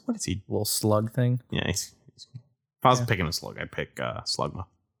is he? little slug thing. Yeah. If I was Yeah. picking a slug, I'd pick Slugma.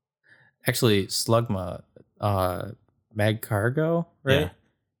 Actually, Slugma, Magcargo, right?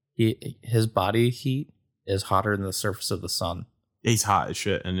 His body heat is hotter than the surface of the sun. He's hot as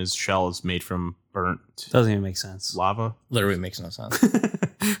shit, and his shell is made from burnt Doesn't even make sense. lava. Literally makes no sense.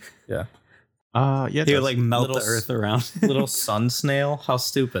 Yeah. Yeah. it He would does. like melt Little the earth around. Little sun snail. How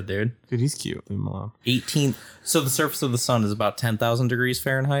stupid, dude. Dude, he's cute. Leave him alone. 18. So the surface of the sun is about 10,000 degrees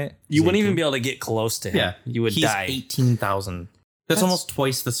Fahrenheit. You wouldn't even be able to get close to him. Yeah. You would He's die. 18,000. That's almost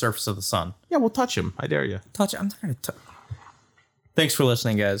twice the surface of the sun. Yeah, we'll touch him. I dare you. Touch it. I'm not going to touch. Thanks for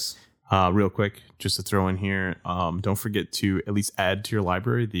listening, guys. Real quick, just to throw in here, don't forget to at least add to your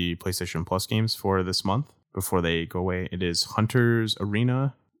library the PlayStation Plus games for this month before they go away. It is Hunter's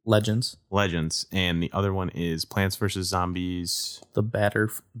Arena Legends. and the other one is Plants vs. Zombies, The batter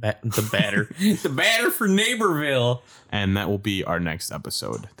for Neighborville. and that will be our next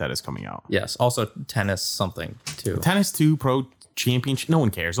episode that is coming out. Yes. Also tennis something too. Tennis 2 Pro Championship. No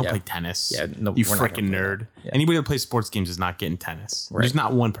one cares. Don't Yeah. play tennis. Yeah, no, you we're not freaking gonna play nerd. that. Yeah. Anybody that plays sports games is not getting tennis. Right. There's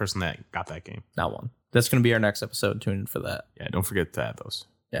not one person that got that game. Not one. That's going to be our next episode. Tune in for that. Yeah, don't forget to add those.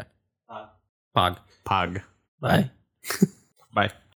 Pog. Pog. Bye. Bye.